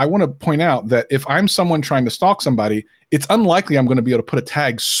 again, I want to point out that if I'm someone trying to stalk somebody, it's unlikely I'm going to be able to put a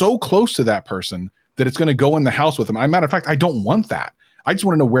tag so close to that person that it's going to go in the house with them. As a matter of fact, I don't want that. I just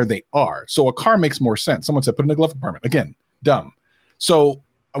want to know where they are. So a car makes more sense. Someone said, put it in the glove compartment. Again, dumb. So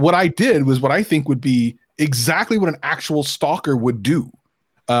what I did was what I think would be exactly what an actual stalker would do,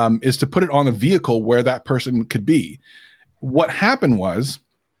 is to put it on a vehicle where that person could be. What happened was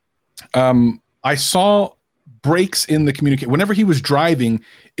I saw breaks in the communication. Whenever he was driving,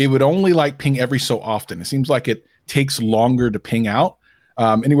 it would only like ping every so often. It seems like it takes longer to ping out.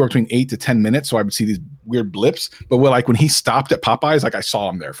 Anywhere between 8 to 10 minutes. So I would see these weird blips, but when he stopped at Popeyes, like I saw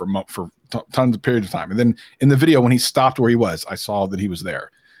him there for tons of periods of time. And then in the video, when he stopped where he was, I saw that he was there.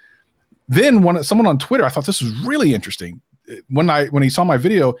 Then someone on Twitter, I thought this was really interesting. When he saw my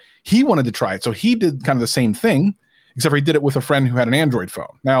video, he wanted to try it. So he did kind of the same thing, except for he did it with a friend who had an Android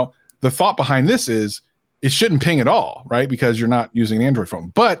phone. Now, the thought behind this is it shouldn't ping at all, right? Because you're not using an Android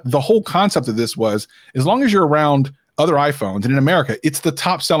phone. But the whole concept of this was, as long as you're around other iPhones, and in America, it's the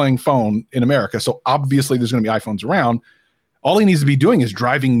top selling phone in America. So obviously there's going to be iPhones around. All he needs to be doing is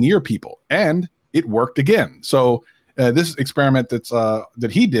driving near people, and it worked again. So this experiment that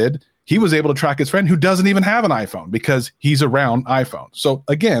he did, he was able to track his friend who doesn't even have an iPhone because he's around iPhone. So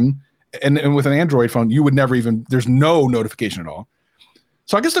again, and with an Android phone, you would never even, there's no notification at all.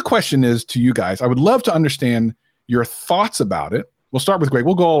 So I guess the question is to you guys, I would love to understand your thoughts about it. We'll start with Greg.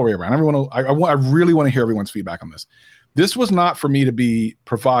 We'll go all the way around. I really want to hear everyone's feedback on this. This was not for me to be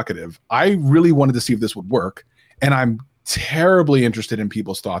provocative. I really wanted to see if this would work. And I'm terribly interested in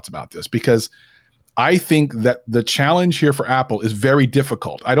people's thoughts about this because I think that the challenge here for Apple is very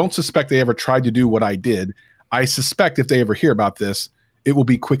difficult. I don't suspect they ever tried to do what I did. I suspect if they ever hear about this, it will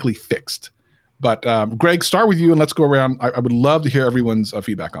be quickly fixed. But Greg, start with you and let's go around. I would love to hear everyone's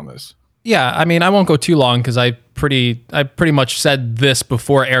feedback on this. Yeah, I mean, I won't go too long because I pretty much said this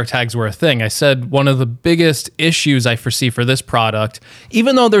before AirTags were a thing. I said one of the biggest issues I foresee for this product,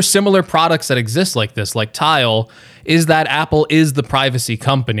 even though there's similar products that exist like this, like Tile, is that Apple is the privacy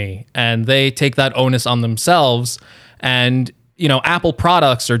company and they take that onus on themselves. And Apple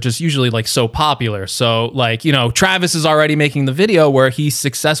products are just usually like so popular. So like, Travis is already making the video where he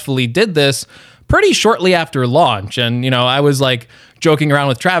successfully did this pretty shortly after launch. And, I was like joking around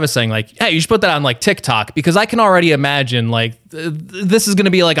with Travis saying like, hey, you should put that on like TikTok, because I can already imagine like this is going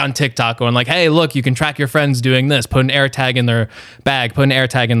to be like on TikTok going like, hey, look, you can track your friends doing this, put an AirTag in their bag, put an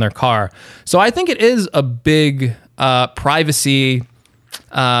AirTag in their car. So I think it is a big privacy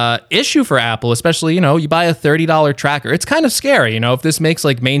issue for Apple, especially, you buy a $30 tracker. It's kind of scary, if this makes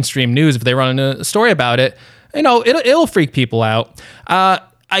like mainstream news, if they run a story about it, it'll freak people out.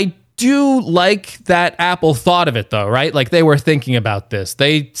 I do like that Apple thought of it though, right? Like they were thinking about this.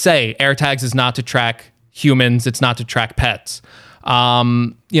 They say AirTags is not to track humans. It's not to track pets.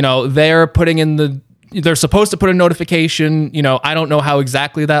 They're supposed to put a notification. I don't know how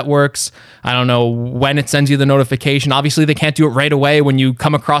exactly that works. I don't know when it sends you the notification. Obviously, they can't do it right away when you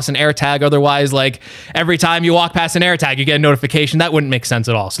come across an AirTag. Otherwise, like every time you walk past an AirTag, you get a notification. That wouldn't make sense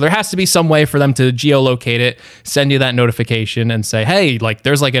at all. So there has to be some way for them to geolocate it, send you that notification and say, hey, like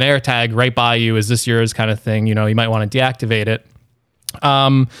there's like an AirTag right by you. Is this yours kind of thing? You might want to deactivate it.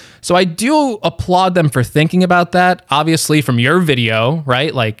 So I do applaud them for thinking about that. Obviously, from your video,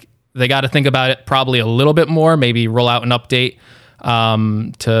 right? Like, they got to think about it probably a little bit more, maybe roll out an update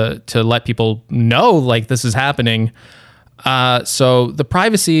to let people know like this is happening. So the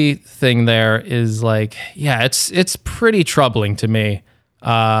privacy thing there is like, yeah, it's pretty troubling to me.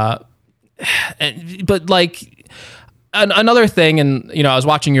 But like another thing, and I was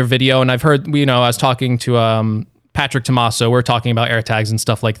watching your video and I've heard, I was talking to Patrick Tomaso, we're talking about AirTags and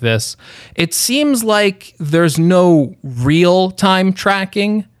stuff like this. It seems like there's no real-time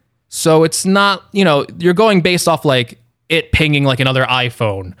tracking. So it's not, you're going based off like it pinging like another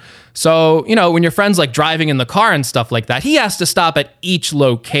iPhone. So, when your friend's like driving in the car and stuff like that, he has to stop at each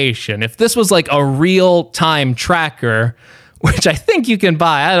location. If this was like a real time tracker, which I think you can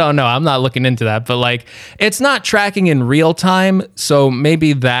buy, I don't know, I'm not looking into that, but like it's not tracking in real time. So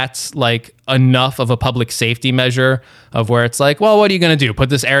maybe that's like enough of a public safety measure of where it's like, well, what are you going to do? Put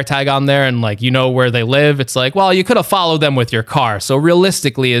this AirTag on there and like, where they live. It's like, well, you could have followed them with your car. So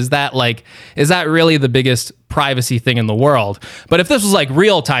realistically, is that really the biggest privacy thing in the world? But if this was like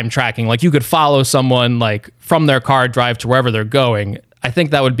real time tracking, like you could follow someone like from their car, drive to wherever they're going, I think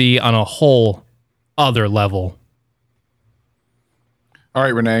that would be on a whole other level. All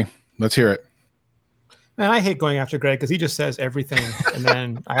right, Renee, let's hear it. Man, I hate going after Greg because he just says everything, and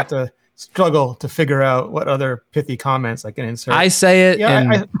then I have to struggle to figure out what other pithy comments I can insert. I say it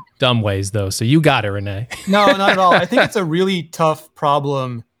in dumb ways, though, so you got it, Renee. No, not at all. I think it's a really tough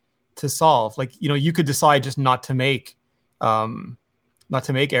problem to solve. Like, you could decide just not to make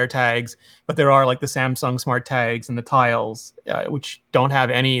AirTags, but there are like the Samsung Smart Tags and the Tiles, which don't have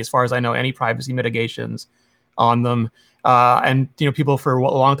any, as far as I know, any privacy mitigations on them. And people for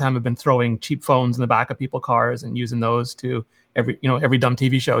a long time have been throwing cheap phones in the back of people's cars and using those to every dumb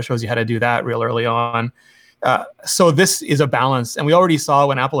TV show shows you how to do that real early on. So this is a balance. And we already saw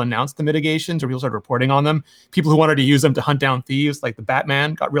when Apple announced the mitigations or people started reporting on them, people who wanted to use them to hunt down thieves, like the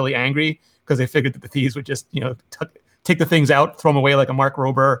Batman, got really angry because they figured that the thieves would just, take the things out, throw them away like a Mark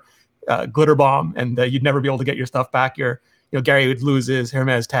Rober glitter bomb, and you'd never be able to get your stuff back. Gary would lose his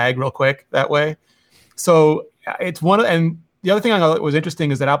Hermes tag real quick that way. So it's and the other thing I thought was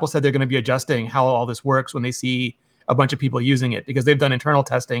interesting is that Apple said they're going to be adjusting how all this works when they see a bunch of people using it, because they've done internal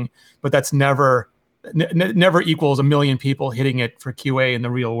testing, but that's never equals 1 million people hitting it for QA in the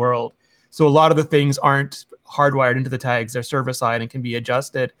real world. So a lot of the things aren't hardwired into the tags; they're server side and can be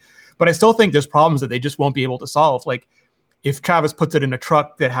adjusted. But I still think there's problems that they just won't be able to solve. Like if Travis puts it in a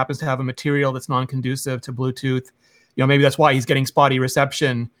truck that happens to have a material that's non-conducive to Bluetooth, maybe that's why he's getting spotty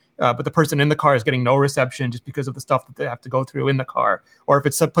reception. But the person in the car is getting no reception just because of the stuff that they have to go through in the car. Or if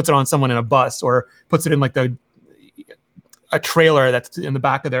it puts it on someone in a bus, or puts it in like a trailer that's in the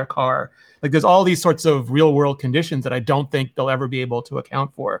back of their car. Like there's all these sorts of real world conditions that I don't think they'll ever be able to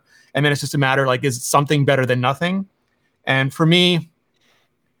account for. And then it's just a matter like, is something better than nothing? And for me,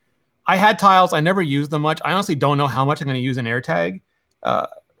 I had Tiles. I never used them much. I honestly don't know how much I'm going to use an AirTag.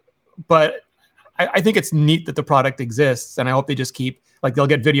 But I think it's neat that the product exists, and I hope they just keep, like, they'll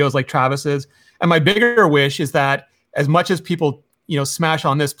get videos like Travis's. And my bigger wish is that as much as people, smash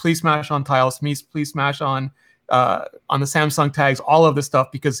on this, please smash on Tiles, please smash on the Samsung tags, all of this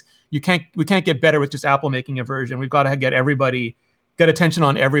stuff, because we can't get better with just Apple making a version. We've got to get everybody get attention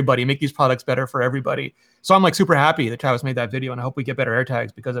on everybody, make these products better for everybody. So I'm like super happy that Travis made that video, and I hope we get better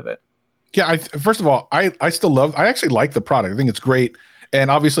AirTags because of it. Yeah, first of all, I actually like the product. I think it's great. And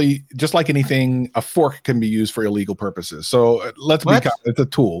obviously, just like anything, a fork can be used for illegal purposes. So let's be honest, it's a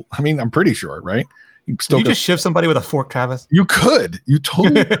tool. I mean, I'm pretty sure, right? You just shiv somebody with a fork, Travis? You could. You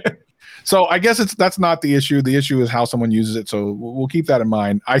totally could. So I guess that's not the issue. The issue is how someone uses it. So we'll keep that in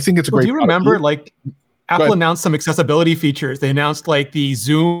mind. I think it's a great. Do you remember Apple announced some accessibility features? They announced like the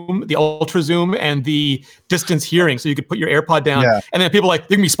zoom, the ultra zoom, and the distance hearing, so you could put your AirPod down. Yeah. And then people like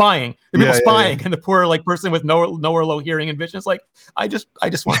they can be spying. People spying, and the poor like person with no or low hearing and vision is like, I just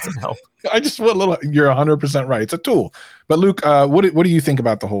want some help. I just want a little. You're 100% right. It's a tool. But Luke, what do you think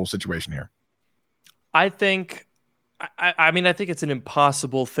about the whole situation here? I think it's an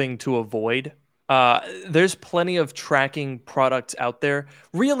impossible thing to avoid. There's plenty of tracking products out there.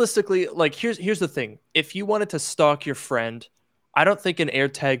 Realistically, like here's the thing. If you wanted to stalk your friend, I don't think an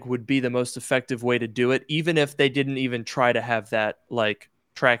AirTag would be the most effective way to do it, even if they didn't even try to have that like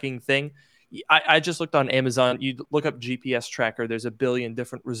tracking thing. I just looked on Amazon. You look up GPS tracker. There's a billion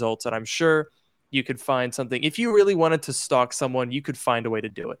different results, and I'm sure you could find something. If you really wanted to stalk someone, you could find a way to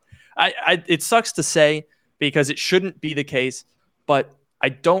do it. It sucks to say because it shouldn't be the case, but I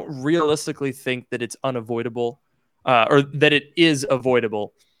don't realistically think that it's unavoidable or that it is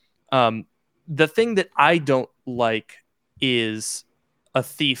avoidable. The thing that I don't like is a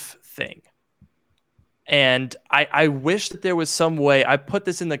thief thing. And I wish that there was some way, I put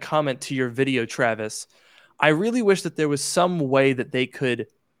this in the comment to your video, Travis. I really wish that there was some way that they could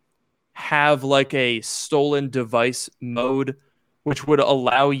have like a stolen device mode, which would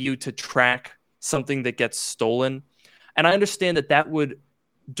allow you to track something that gets stolen. And I understand that would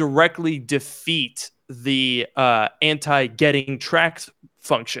directly defeat the anti-getting tracked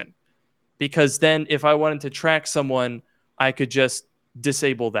function, because then if I wanted to track someone, I could just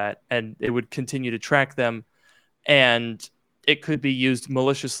disable that and it would continue to track them and it could be used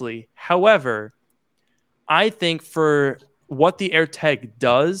maliciously. However, I think for what the AirTag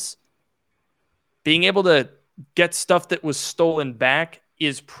does, being able to get stuff that was stolen back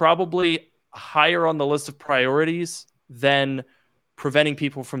is probably higher on the list of priorities than preventing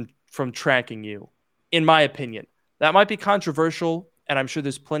people from tracking you, in my opinion. That might be controversial, and I'm sure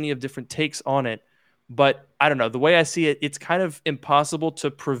there's plenty of different takes on it, but I don't know. The way I see it, it's kind of impossible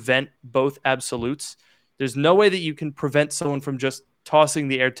to prevent both absolutes. There's no way that you can prevent someone from just tossing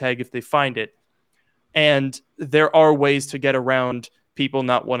the AirTag if they find it, and there are ways to get around people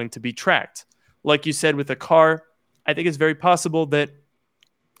not wanting to be tracked. Like you said with a car, I think it's very possible that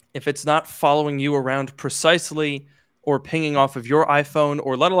if it's not following you around precisely or pinging off of your iPhone,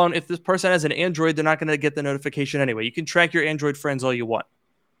 or let alone if this person has an Android, they're not going to get the notification anyway. You can track your Android friends all you want.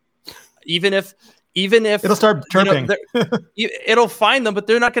 Even if it'll start chirping, it'll find them, but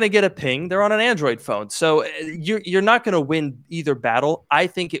they're not going to get a ping. They're on an Android phone. So you're not going to win either battle. I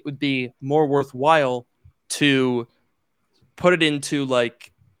think it would be more worthwhile to put it into like,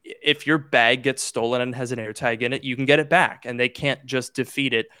 if your bag gets stolen and has an AirTag in it, you can get it back and they can't just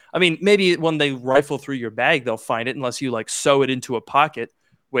defeat it. I mean, maybe when they rifle through your bag, they'll find it unless you like sew it into a pocket,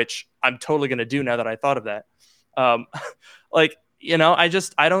 which I'm totally going to do now that I thought of that. I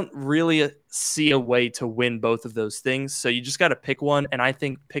don't really see a way to win both of those things. So you just got to pick one. And I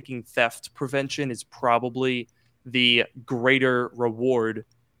think picking theft prevention is probably the greater reward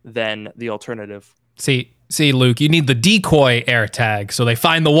than the alternative. See, Luke, you need the decoy AirTag. So they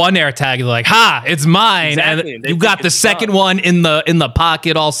find the one AirTag, they're like, "Ha, it's mine!" Exactly. And you got the second one in the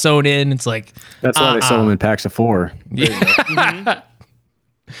pocket, all sewn in. It's like that's why they sell them in packs of 4. Yeah.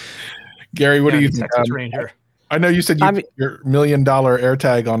 Gary, what do you think? I know you said your $1 million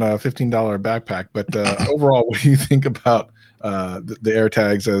AirTag on a $15 backpack, but overall, what do you think about the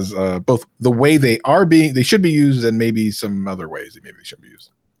AirTags as both the way they should be used and maybe some other ways that maybe they shouldn't be used?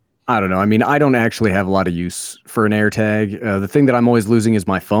 I don't know. I mean, I don't actually have a lot of use for an AirTag. The thing that I'm always losing is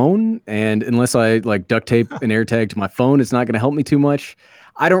my phone. And unless I like duct tape an AirTag to my phone, it's not going to help me too much.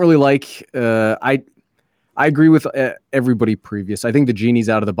 I don't really like, I agree with everybody previous. I think the genie's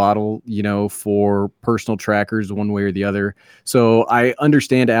out of the bottle, for personal trackers one way or the other. So I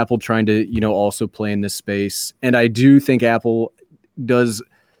understand Apple trying to, also play in this space. And I do think Apple does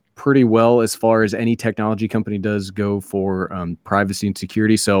pretty well as far as any technology company does go for privacy and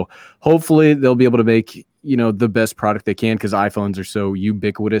security. So hopefully they'll be able to make, the best product they can, because iPhones are so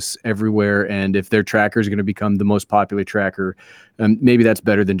ubiquitous everywhere. And if their tracker is going to become the most popular tracker, maybe that's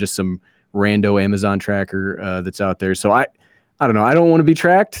better than just some rando Amazon tracker that's out there. So I don't know. I don't want to be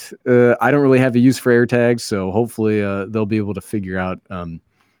tracked. I don't really have a use for AirTags. So hopefully they'll be able to figure out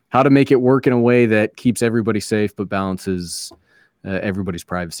how to make it work in a way that keeps everybody safe, but balances everybody's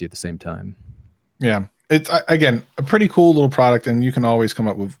privacy at the same time. Yeah, it's again a pretty cool little product, and you can always come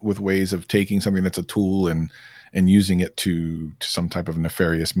up with ways of taking something that's a tool and using it to some type of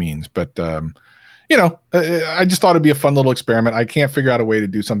nefarious means. But I just thought it'd be a fun little experiment. I can't figure out a way to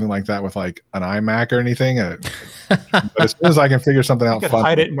do something like that with like an iMac or anything. But as soon as I can figure something out, You could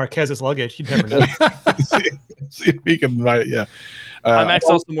hide it in Marquez's luggage. You'd never know. see if we can write it. Yeah, IMAX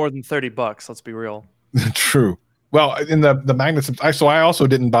also more than $30. Let's be real. True. Well, in the magnets, I also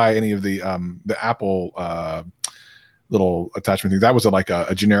didn't buy any of the Apple little attachment things. That was like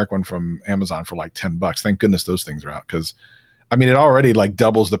a generic one from Amazon for like $10. Thank goodness those things are out, because I mean it already like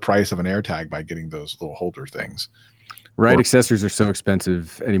doubles the price of an AirTag by getting those little holder things. Right, accessories are so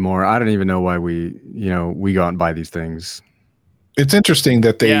expensive anymore. I don't even know why we go out and buy these things. It's interesting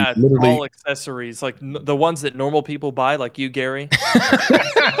that they literally all accessories, like the ones that normal people buy, like you, Gary.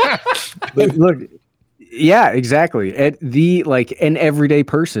 Look. Yeah, exactly. An everyday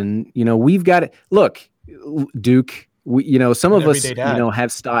person, we've got it. Look, Duke, some of us,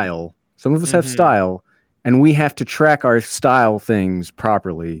 have style. Some of us have style, and we have to track our style things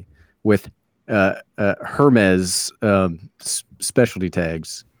properly with Hermes specialty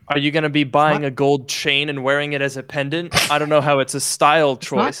tags. Are you going to be buying a gold chain and wearing it as a pendant? I don't know how it's a style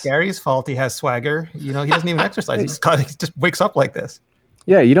choice. It's not Gary's fault. He has swagger. He doesn't even exercise. He just wakes up like this.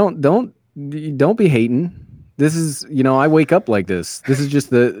 Yeah, you don't be hating. This is, I wake up like this. This is just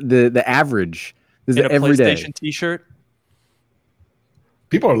the average. This is in a everyday. PlayStation T-shirt.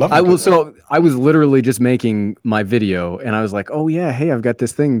 People are loving it. I was literally just making my video, and I was like, "Oh yeah, hey, I've got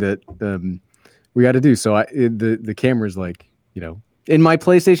this thing that we got to do." So the camera's like, in my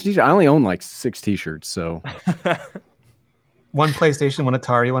PlayStation T-shirt. I only own like 6 T-shirts, so. One PlayStation, one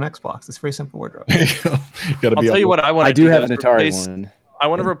Atari, one Xbox. It's very simple wardrobe. I'll tell you what I want to do. I do have an Atari one. I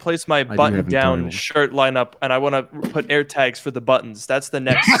want to replace my button-down shirt lineup, and I want to put AirTags for the buttons. That's the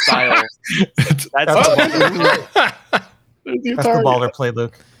next style. That's the baller play,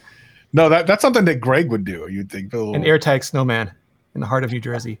 Luke. No, that's something that Greg would do. You'd think an AirTag snowman in the heart of New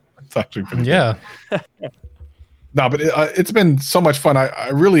Jersey. It's actually pretty cool. No, but it's been so much fun. I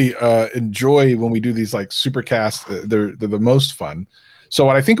really enjoy when we do these like supercasts. They're the most fun. So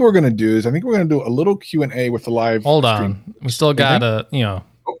what I think we're going to do is we're going to do a little Q&A with the live Hold stream. on. We still got what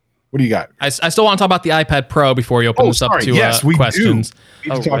do you got? I still want to talk about the iPad Pro before we open this up to questions.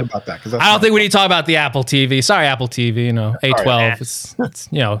 We need to talk about that. I don't think we need to talk about the Apple TV. Sorry, Apple TV, A12. It's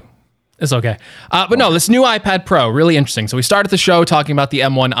it's okay. But no, this new iPad Pro, really interesting. So we started the show talking about the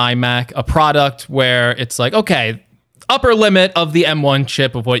M1 iMac, a product where it's like, okay, upper limit of the M1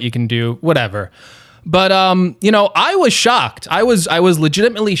 chip of what you can do, whatever. But I was shocked. I was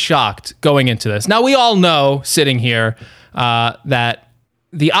legitimately shocked going into this. Now we all know, sitting here, that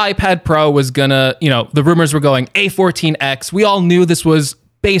the iPad Pro was gonna, the rumors were going A14X. We all knew this was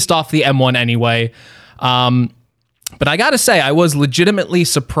based off the M1 anyway. But I gotta say, I was legitimately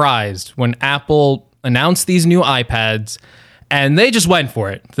surprised when Apple announced these new iPads. And they just went for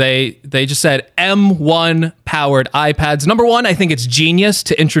it. They just said M1 powered iPads. Number one, I think it's genius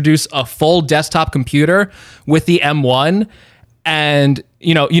to introduce a full desktop computer with the M1. And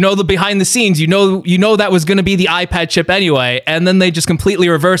the behind the scenes, that was going to be the iPad chip anyway. And then they just completely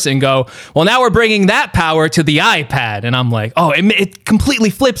reverse it and go, well, now we're bringing that power to the iPad. And I'm like, oh, it completely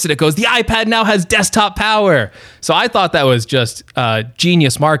flips it. It goes, the iPad now has desktop power. So I thought that was just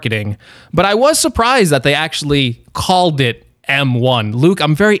genius marketing. But I was surprised that they actually called it M1. Luke,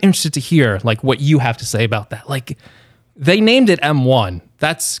 I'm very interested to hear what you have to say about that. They named it M1.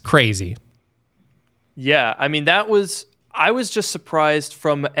 That's crazy. Yeah, I mean, I was just surprised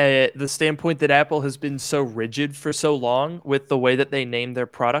from the standpoint that Apple has been so rigid for so long with the way that they name their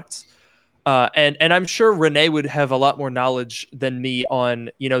products. And I'm sure Renee would have a lot more knowledge than me on,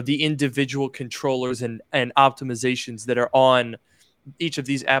 the individual controllers and optimizations that are on each of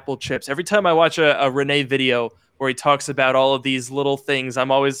these Apple chips. Every time I watch a Renee video where he talks about all of these little things,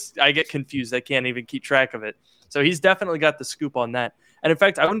 I get confused. I can't even keep track of it. So he's definitely got the scoop on that. And in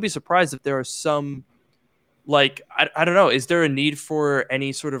fact, I wouldn't be surprised if there are some, I don't know, is there a need for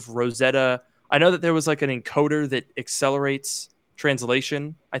any sort of Rosetta? I know that there was an encoder that accelerates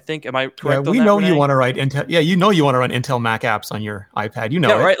translation, I think. Am I correct? Yeah, we know you want to write Intel. Yeah, you want to run Intel Mac apps on your iPad.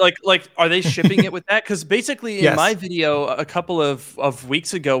 Yeah, right. Like, are they shipping it with that? Because basically, in my video a couple of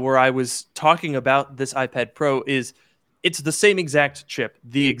weeks ago, where I was talking about this iPad Pro, it's the same exact chip,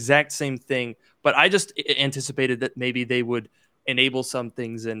 the exact same thing. But I just anticipated that maybe they would enable some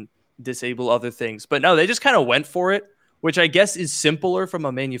things and disable other things. But no, they just kind of went for it, which I guess is simpler from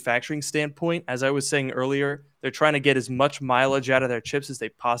a manufacturing standpoint. As I was saying earlier, they're trying to get as much mileage out of their chips as they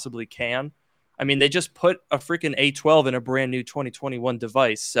possibly can. I mean, they just put a freaking A12 in a brand new 2021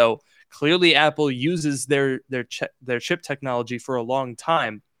 device. So clearly Apple uses their chip technology for a long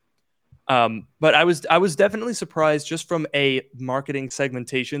time. But I was definitely surprised just from a marketing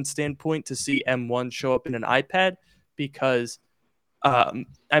segmentation standpoint to see M1 show up in an iPad because,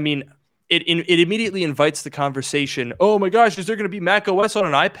 I mean, it immediately invites the conversation. Oh my gosh, is there going to be Mac OS on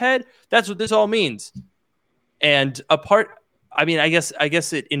an iPad? That's what this all means. And I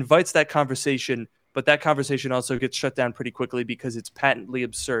guess it invites that conversation, but that conversation also gets shut down pretty quickly because it's patently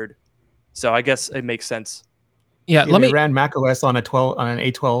absurd. So I guess it makes sense. Yeah, they ran Mac OS on an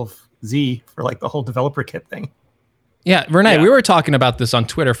A12Z for like the whole developer kit thing. Yeah, Renee, we were talking about this on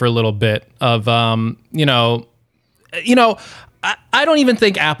Twitter for a little bit of, I don't even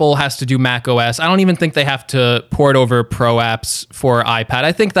think Apple has to do Mac OS. I don't even think they have to port over Pro apps for iPad.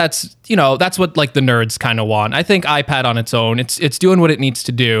 I think that's what like the nerds kind of want. I think iPad on its own, it's doing what it needs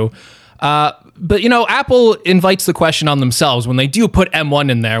to do. But Apple invites the question on themselves when they do put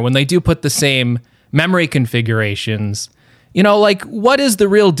M1 in there, when they do put the same memory configurations. Like what is the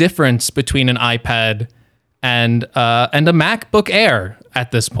real difference between an iPad and a MacBook Air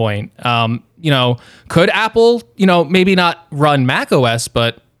at this point? Could Apple, maybe not run Mac OS,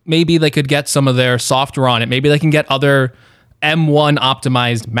 but maybe they could get some of their software on it. Maybe they can get other M1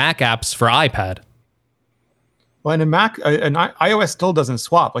 optimized Mac apps for iPad. Well, in a Mac, an iOS still doesn't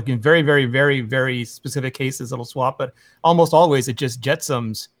swap. Like in very, very, very, very specific cases, it'll swap, but almost always it just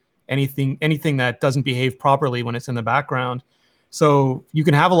jetsams anything that doesn't behave properly when it's in the background. So you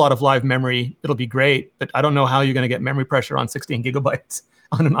can have a lot of live memory. It'll be great, but I don't know how you're going to get memory pressure on 16 gigabytes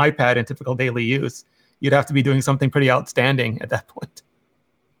on an iPad in typical daily use. You'd have to be doing something pretty outstanding at that point.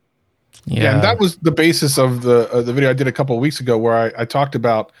 Yeah, and that was the basis of the video I did a couple of weeks ago, where I talked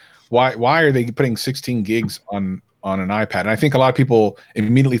about why are they putting 16 gigs on an iPad? And I think a lot of people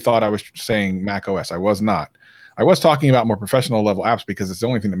immediately thought I was saying Mac OS. I was not. I was talking about more professional level apps because it's the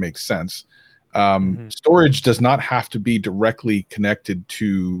only thing that makes sense. Storage does not have to be directly connected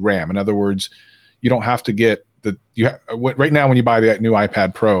to RAM. In other words, you don't have to get right now when you buy the new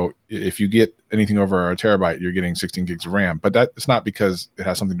iPad Pro, if you get anything over a terabyte, you're getting 16 gigs of RAM. But it's not because it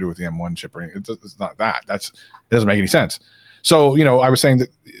has something to do with the M1 chip or anything. It's not that. It doesn't make any sense. So, I was saying that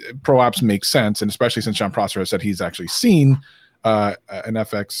Pro apps make sense, and especially since John Prosser has said he's actually seen an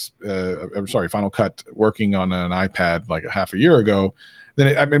Final Cut working on an iPad like a half a year ago, then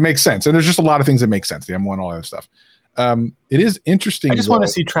it makes sense. And there's just a lot of things that make sense, the M1, all that stuff. It is interesting. I just want to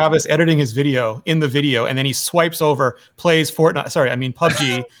see Travis editing his video in the video, and then he swipes over, plays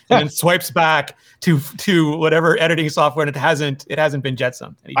PUBG, and then swipes back to whatever editing software, and it hasn't been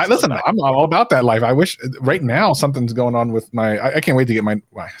jetsam. Listen, I'm all about that life. I wish right now something's going on with I can't wait to get my.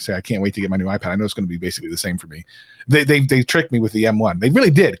 Well, I can't wait to get my new iPad. I know it's going to be basically the same for me. They tricked me with the M1. They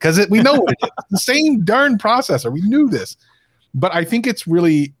really did, because we know what it is. It's the same darn processor. We knew this, but I think it's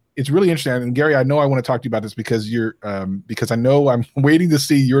really interesting. And Gary, I know I want to talk to you about this because because I know I'm waiting to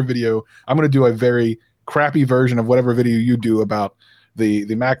see your video. I'm going to do a very crappy version of whatever video you do about the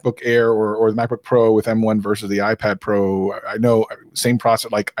MacBook Air or the MacBook Pro with M1 versus the iPad Pro. I know, same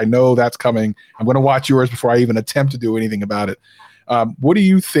process. Like, I know that's coming. I'm going to watch yours before I even attempt to do anything about it. What do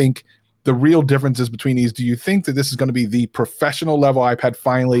you think the real differences between these? Do you think that this is going to be the professional level iPad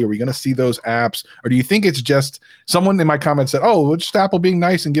finally? Are we going to see those apps? Or do you think it's just someone in my comments said, oh, it's just Apple being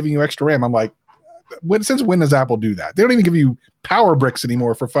nice and giving you extra RAM? I'm like, since when does Apple do that? They don't even give you power bricks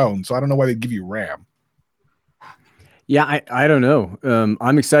anymore for phones. So I don't know why they give you RAM. Yeah, I don't know.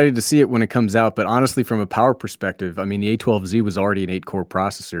 I'm excited to see it when it comes out. But honestly, from a power perspective, I mean, the A12Z was already an 8-core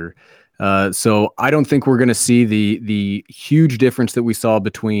processor. So I don't think we're going to see the huge difference that we saw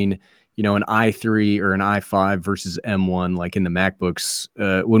between an i3 or an i5 versus M1, like in the MacBooks,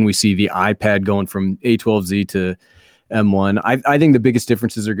 when we see the iPad going from A12Z to M1. I think the biggest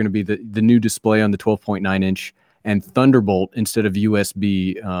differences are going to be the new display on the 12.9 inch and Thunderbolt instead of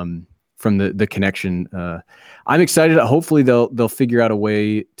USB from the connection. I'm excited. Hopefully they'll figure out a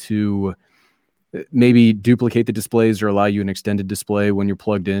way to maybe duplicate the displays or allow you an extended display when you're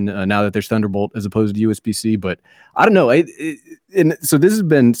plugged in now that there's Thunderbolt as opposed to USB-C. But I don't know. And so this has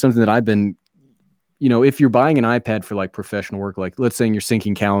been something that I've been, if you're buying an iPad for like professional work, like let's say you're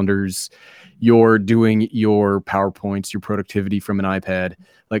syncing calendars, you're doing your PowerPoints, your productivity from an iPad,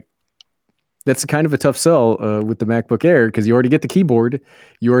 like that's kind of a tough sell with the MacBook Air, because you already get the keyboard,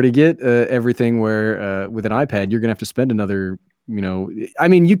 you already get everything, where with an iPad, you're going to have to spend another, I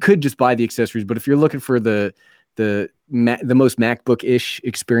mean, you could just buy the accessories, but if you're looking for the most MacBook-ish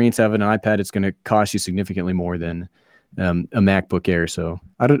experience out of an iPad, it's going to cost you significantly more than a MacBook Air. So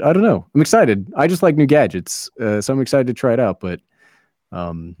I don't know. I'm excited. I just like new gadgets, so I'm excited to try it out. But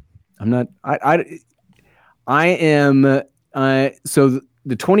I I'm not. I am. So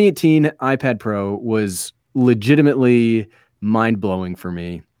the 2018 iPad Pro was legitimately mind blowing for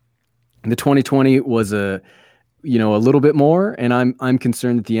me. The 2020 was a little bit more, and I'm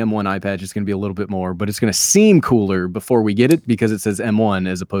concerned that the M1 iPad is going to be a little bit more, but it's going to seem cooler before we get it because it says M1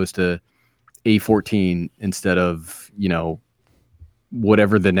 as opposed to A14 instead of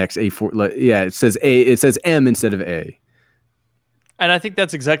whatever the next A4. Yeah, it says M instead of A. And I think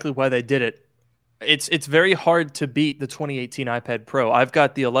that's exactly why they did it. It's very hard to beat the 2018 iPad Pro. I've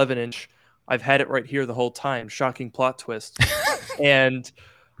got the 11-inch. I've had it right here the whole time. Shocking plot twist. And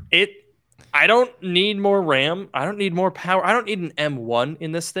I don't need more RAM. I don't need more power. I don't need an M1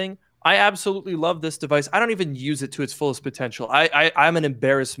 in this thing. I absolutely love this device. I don't even use it to its fullest potential. I'm an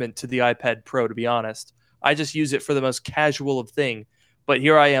embarrassment to the iPad Pro, to be honest. I just use it for the most casual of thing. But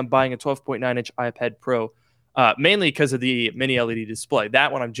here I am buying a 12.9-inch iPad Pro, mainly because of the mini LED display.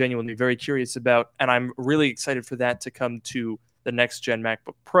 That one I'm genuinely very curious about, and I'm really excited for that to come to the next-gen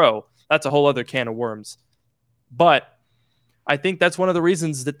MacBook Pro. That's a whole other can of worms. But I think that's one of the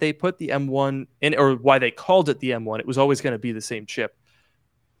reasons that they put the M1 in, or why they called it the M1. It was always going to be the same chip.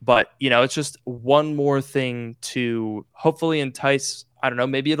 But, it's just one more thing to hopefully entice, I don't know,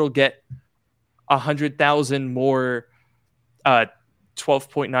 maybe it'll get 100,000 more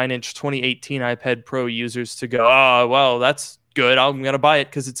 12.9-inch 2018 iPad Pro users to go, oh, well, that's good. I'm going to buy it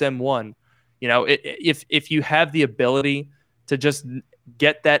because it's M1. If you have the ability to just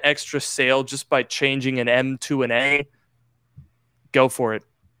get that extra sale just by changing an M to an A, go for it.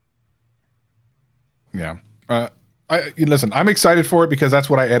 Yeah. Listen, I'm excited for it because that's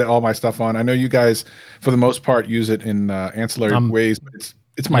what I edit all my stuff on. I know you guys, for the most part, use it in ancillary ways, but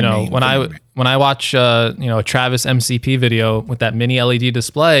it's my main. When I watch a Travis MCP video with that mini LED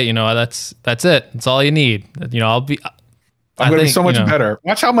display, that's it. That's all you need. I'm going to be so much better.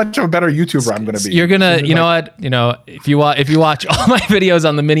 Watch how much of a better YouTuber I'm going to be. You're gonna, if you watch all my videos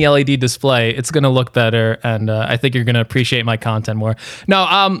on the mini LED display, it's gonna look better, and I think you're gonna appreciate my content more. No,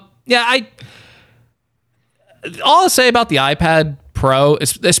 all I'll say about the iPad Pro,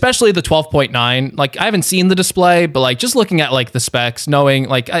 especially the 12.9, like I haven't seen the display, but like just looking at like the specs, knowing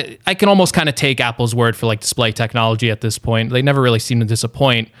like I can almost kind of take Apple's word for like display technology at this point. They never really seem to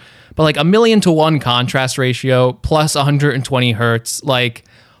disappoint. But like 1,000,000-to-1 contrast ratio plus 120 hertz, like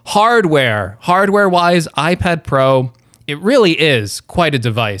hardware wise, iPad Pro, it really is quite a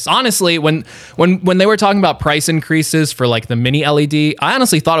device. Honestly, when they were talking about price increases for like the mini LED, I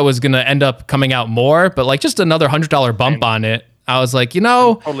honestly thought it was going to end up coming out more, but like just another $100 bump on it. I was like, I'm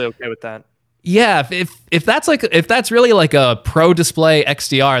totally okay with that. Yeah, if that's really like a Pro Display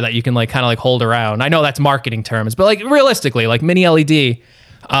XDR that you can like kind of like hold around. I know that's marketing terms, but like realistically, like mini LED,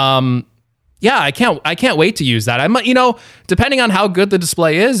 yeah, I can't wait to use that. Depending on how good the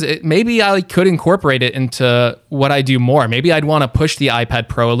display is, maybe I could incorporate it into what I do more. Maybe I'd want to push the iPad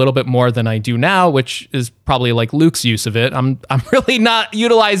Pro a little bit more than I do now, which is probably like Luke's use of it. I'm really not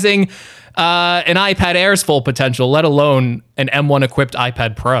utilizing an iPad Air's full potential, let alone an M1 equipped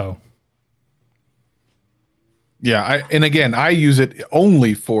iPad Pro. Yeah, I use it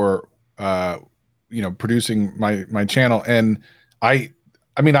only for producing my channel, and I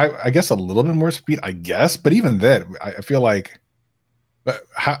guess a little bit more speed, I guess, but even then, I feel like,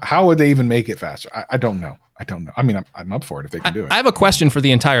 how would they even make it faster? I don't know. I mean, I'm up for it if they can do it. I have a question for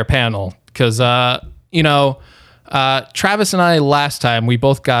the entire panel because, Travis and I last time we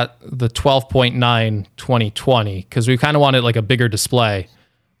both got the 12.9 2020 because we kind of wanted like a bigger display.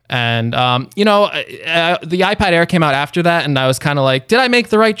 And, the iPad Air came out after that, and I was kind of like, did I make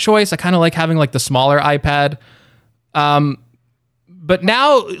the right choice? I kind of like having like the smaller iPad. But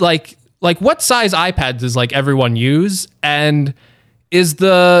now, like what size iPad does like everyone use? And is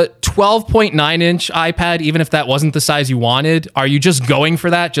the 12.9-inch iPad, even if that wasn't the size you wanted, are you just going for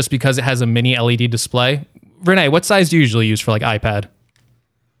that just because it has a mini LED display? Renee, what size do you usually use for like iPad?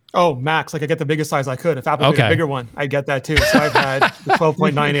 Oh, max. Like I get the biggest size I could. If Apple made a bigger one, I'd get that too. So I've had the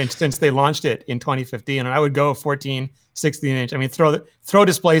 12.9-inch since they launched it in 2015, and I would go 14, 16-inch. I mean, throw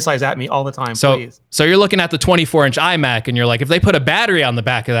display size at me all the time, please. So you're looking at the 24-inch iMac, and you're like, if they put a battery on the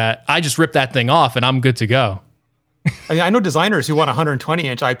back of that, I just rip that thing off, and I'm good to go. I mean, I know designers who want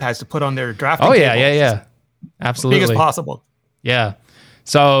 120-inch iPads to put on their drafting tables. Yeah. Absolutely. Big as possible. Yeah.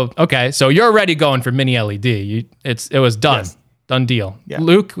 So you're already going for mini LED. It was done. Yes. Done deal. Yeah.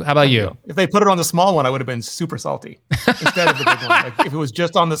 Luke, how about you? If they put it on the small one, I would have been super salty instead of the big one. Like if it was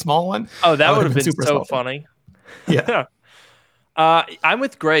just on the small one, that would have been super so funny. Yeah. I'm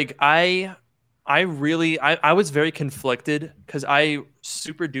with Greg. I was very conflicted because I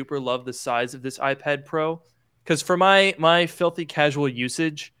super duper love the size of this iPad Pro. Because for my filthy casual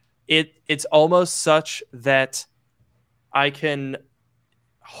usage, it's almost such that I can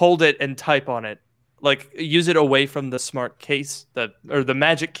hold it and type on it, like use it away from the smart case, or the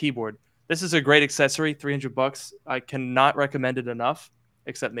Magic Keyboard. This is a great accessory, $300. I cannot recommend it enough,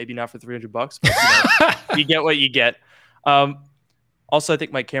 except maybe not for $300, but you get what you get. Also, I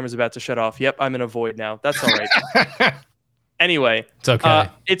think my camera's about to shut off. Yep, I'm in a void now. That's all right. Anyway, It's okay.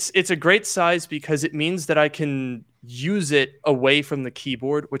 It's a great size because it means that I can use it away from the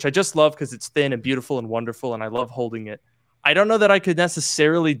keyboard, which I just love because it's thin and beautiful and wonderful, and I love holding it. I don't know that I could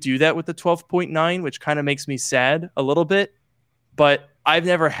necessarily do that with the 12.9, which kind of makes me sad a little bit, but I've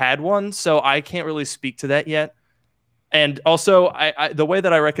never had one, so I can't really speak to that yet. And also, I the way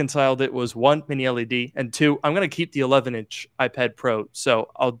that I reconciled it was 1, mini LED, and 2, I'm going to keep the 11-inch iPad Pro, so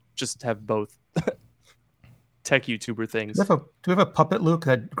I'll just have both tech YouTuber things. Do we have a puppet, Luke,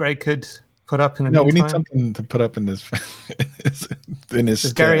 that Greg could put up in the No, we need meantime? something to put up in this.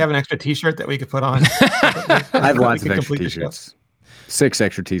 Does Gary have an extra T-shirt that we could put on? I have lots We of could extra complete the show. T-shirts. 6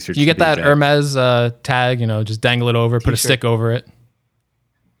 extra T-shirts. You to get be that exact. Hermes tag, just dangle it over, put a T-shirt. stick over it.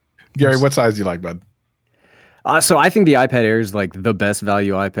 Gary, what size do you like, bud? So I think the iPad Air is like the best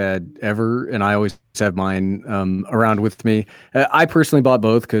value iPad ever, and I always have mine around with me. I personally bought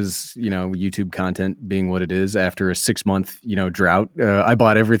both because YouTube content being what it is. After a 6-month drought, I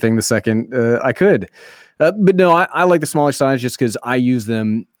bought everything the second I could. But no, I like the smaller size just because I use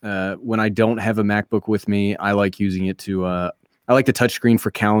them when I don't have a MacBook with me. I like using it to. I like the touchscreen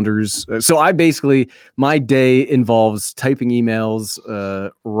for calendars. So my day involves typing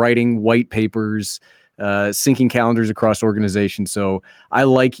emails, writing white papers, syncing calendars across organizations. So I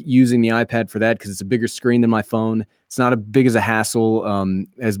like using the iPad for that because it's a bigger screen than my phone. It's not as big as a hassle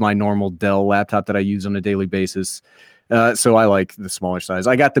as my normal Dell laptop that I use on a daily basis. So I like the smaller size.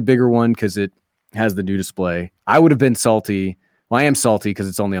 I got the bigger one because it has the new display. I would have been salty. Well, I am salty because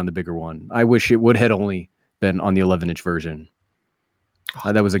it's only on the bigger one. I wish it would have only been on the 11-inch version.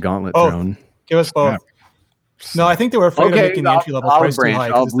 That was a gauntlet thrown. Give us both. No, I think they were afraid of making the I'll- entry level I'll price too branch. high.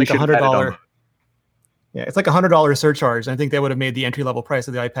 'Cause It's We like should have had it $100. on. Yeah, it's like $100 surcharge. I think they would have made the entry level price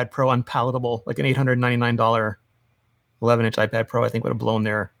of the iPad Pro unpalatable. Like an $899 11-inch iPad Pro, I think would have blown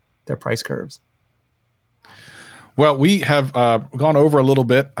their price curves. Well, we have gone over a little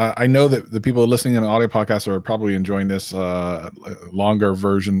bit. I know that the people listening in the audio podcast are probably enjoying this longer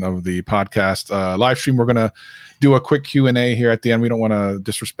version of the podcast live stream. We're going to do a quick Q&A here at the end. We don't want to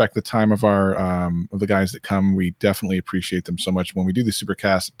disrespect the time of our of the guys that come. We definitely appreciate them so much. When we do the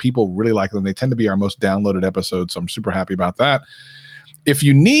Supercast, people really like them. They tend to be our most downloaded episodes, so I'm super happy about that. If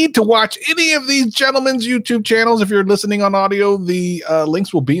you need to watch any of these gentlemen's YouTube channels, if you're listening on audio, the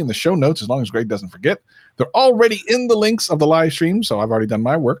links will be in the show notes as long as Greg doesn't forget. They're already in the links of the live stream, so I've already done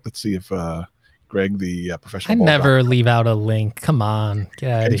my work. Let's see if Greg, the professional. I ball never doctor- leave out a link. Come on, get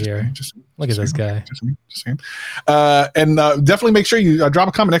out of Just- here. just- Look at this guy. Just saying. And definitely make sure you drop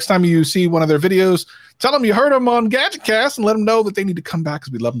a comment next time you see one of their videos. Tell them you heard them on GadgetCast and let them know that they need to come back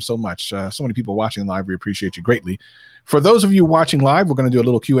because we love them so much. So many people watching live. We appreciate you greatly. For those of you watching live, we're going to do a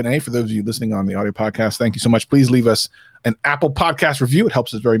little Q&A. For those of you listening on the audio podcast, thank you so much. Please leave us an Apple Podcast review. It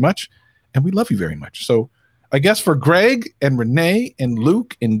helps us very much. And we love you very much. So I guess for Greg and Renee and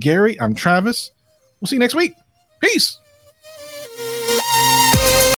Luke and Gary, I'm Travis. We'll see you next week. Peace.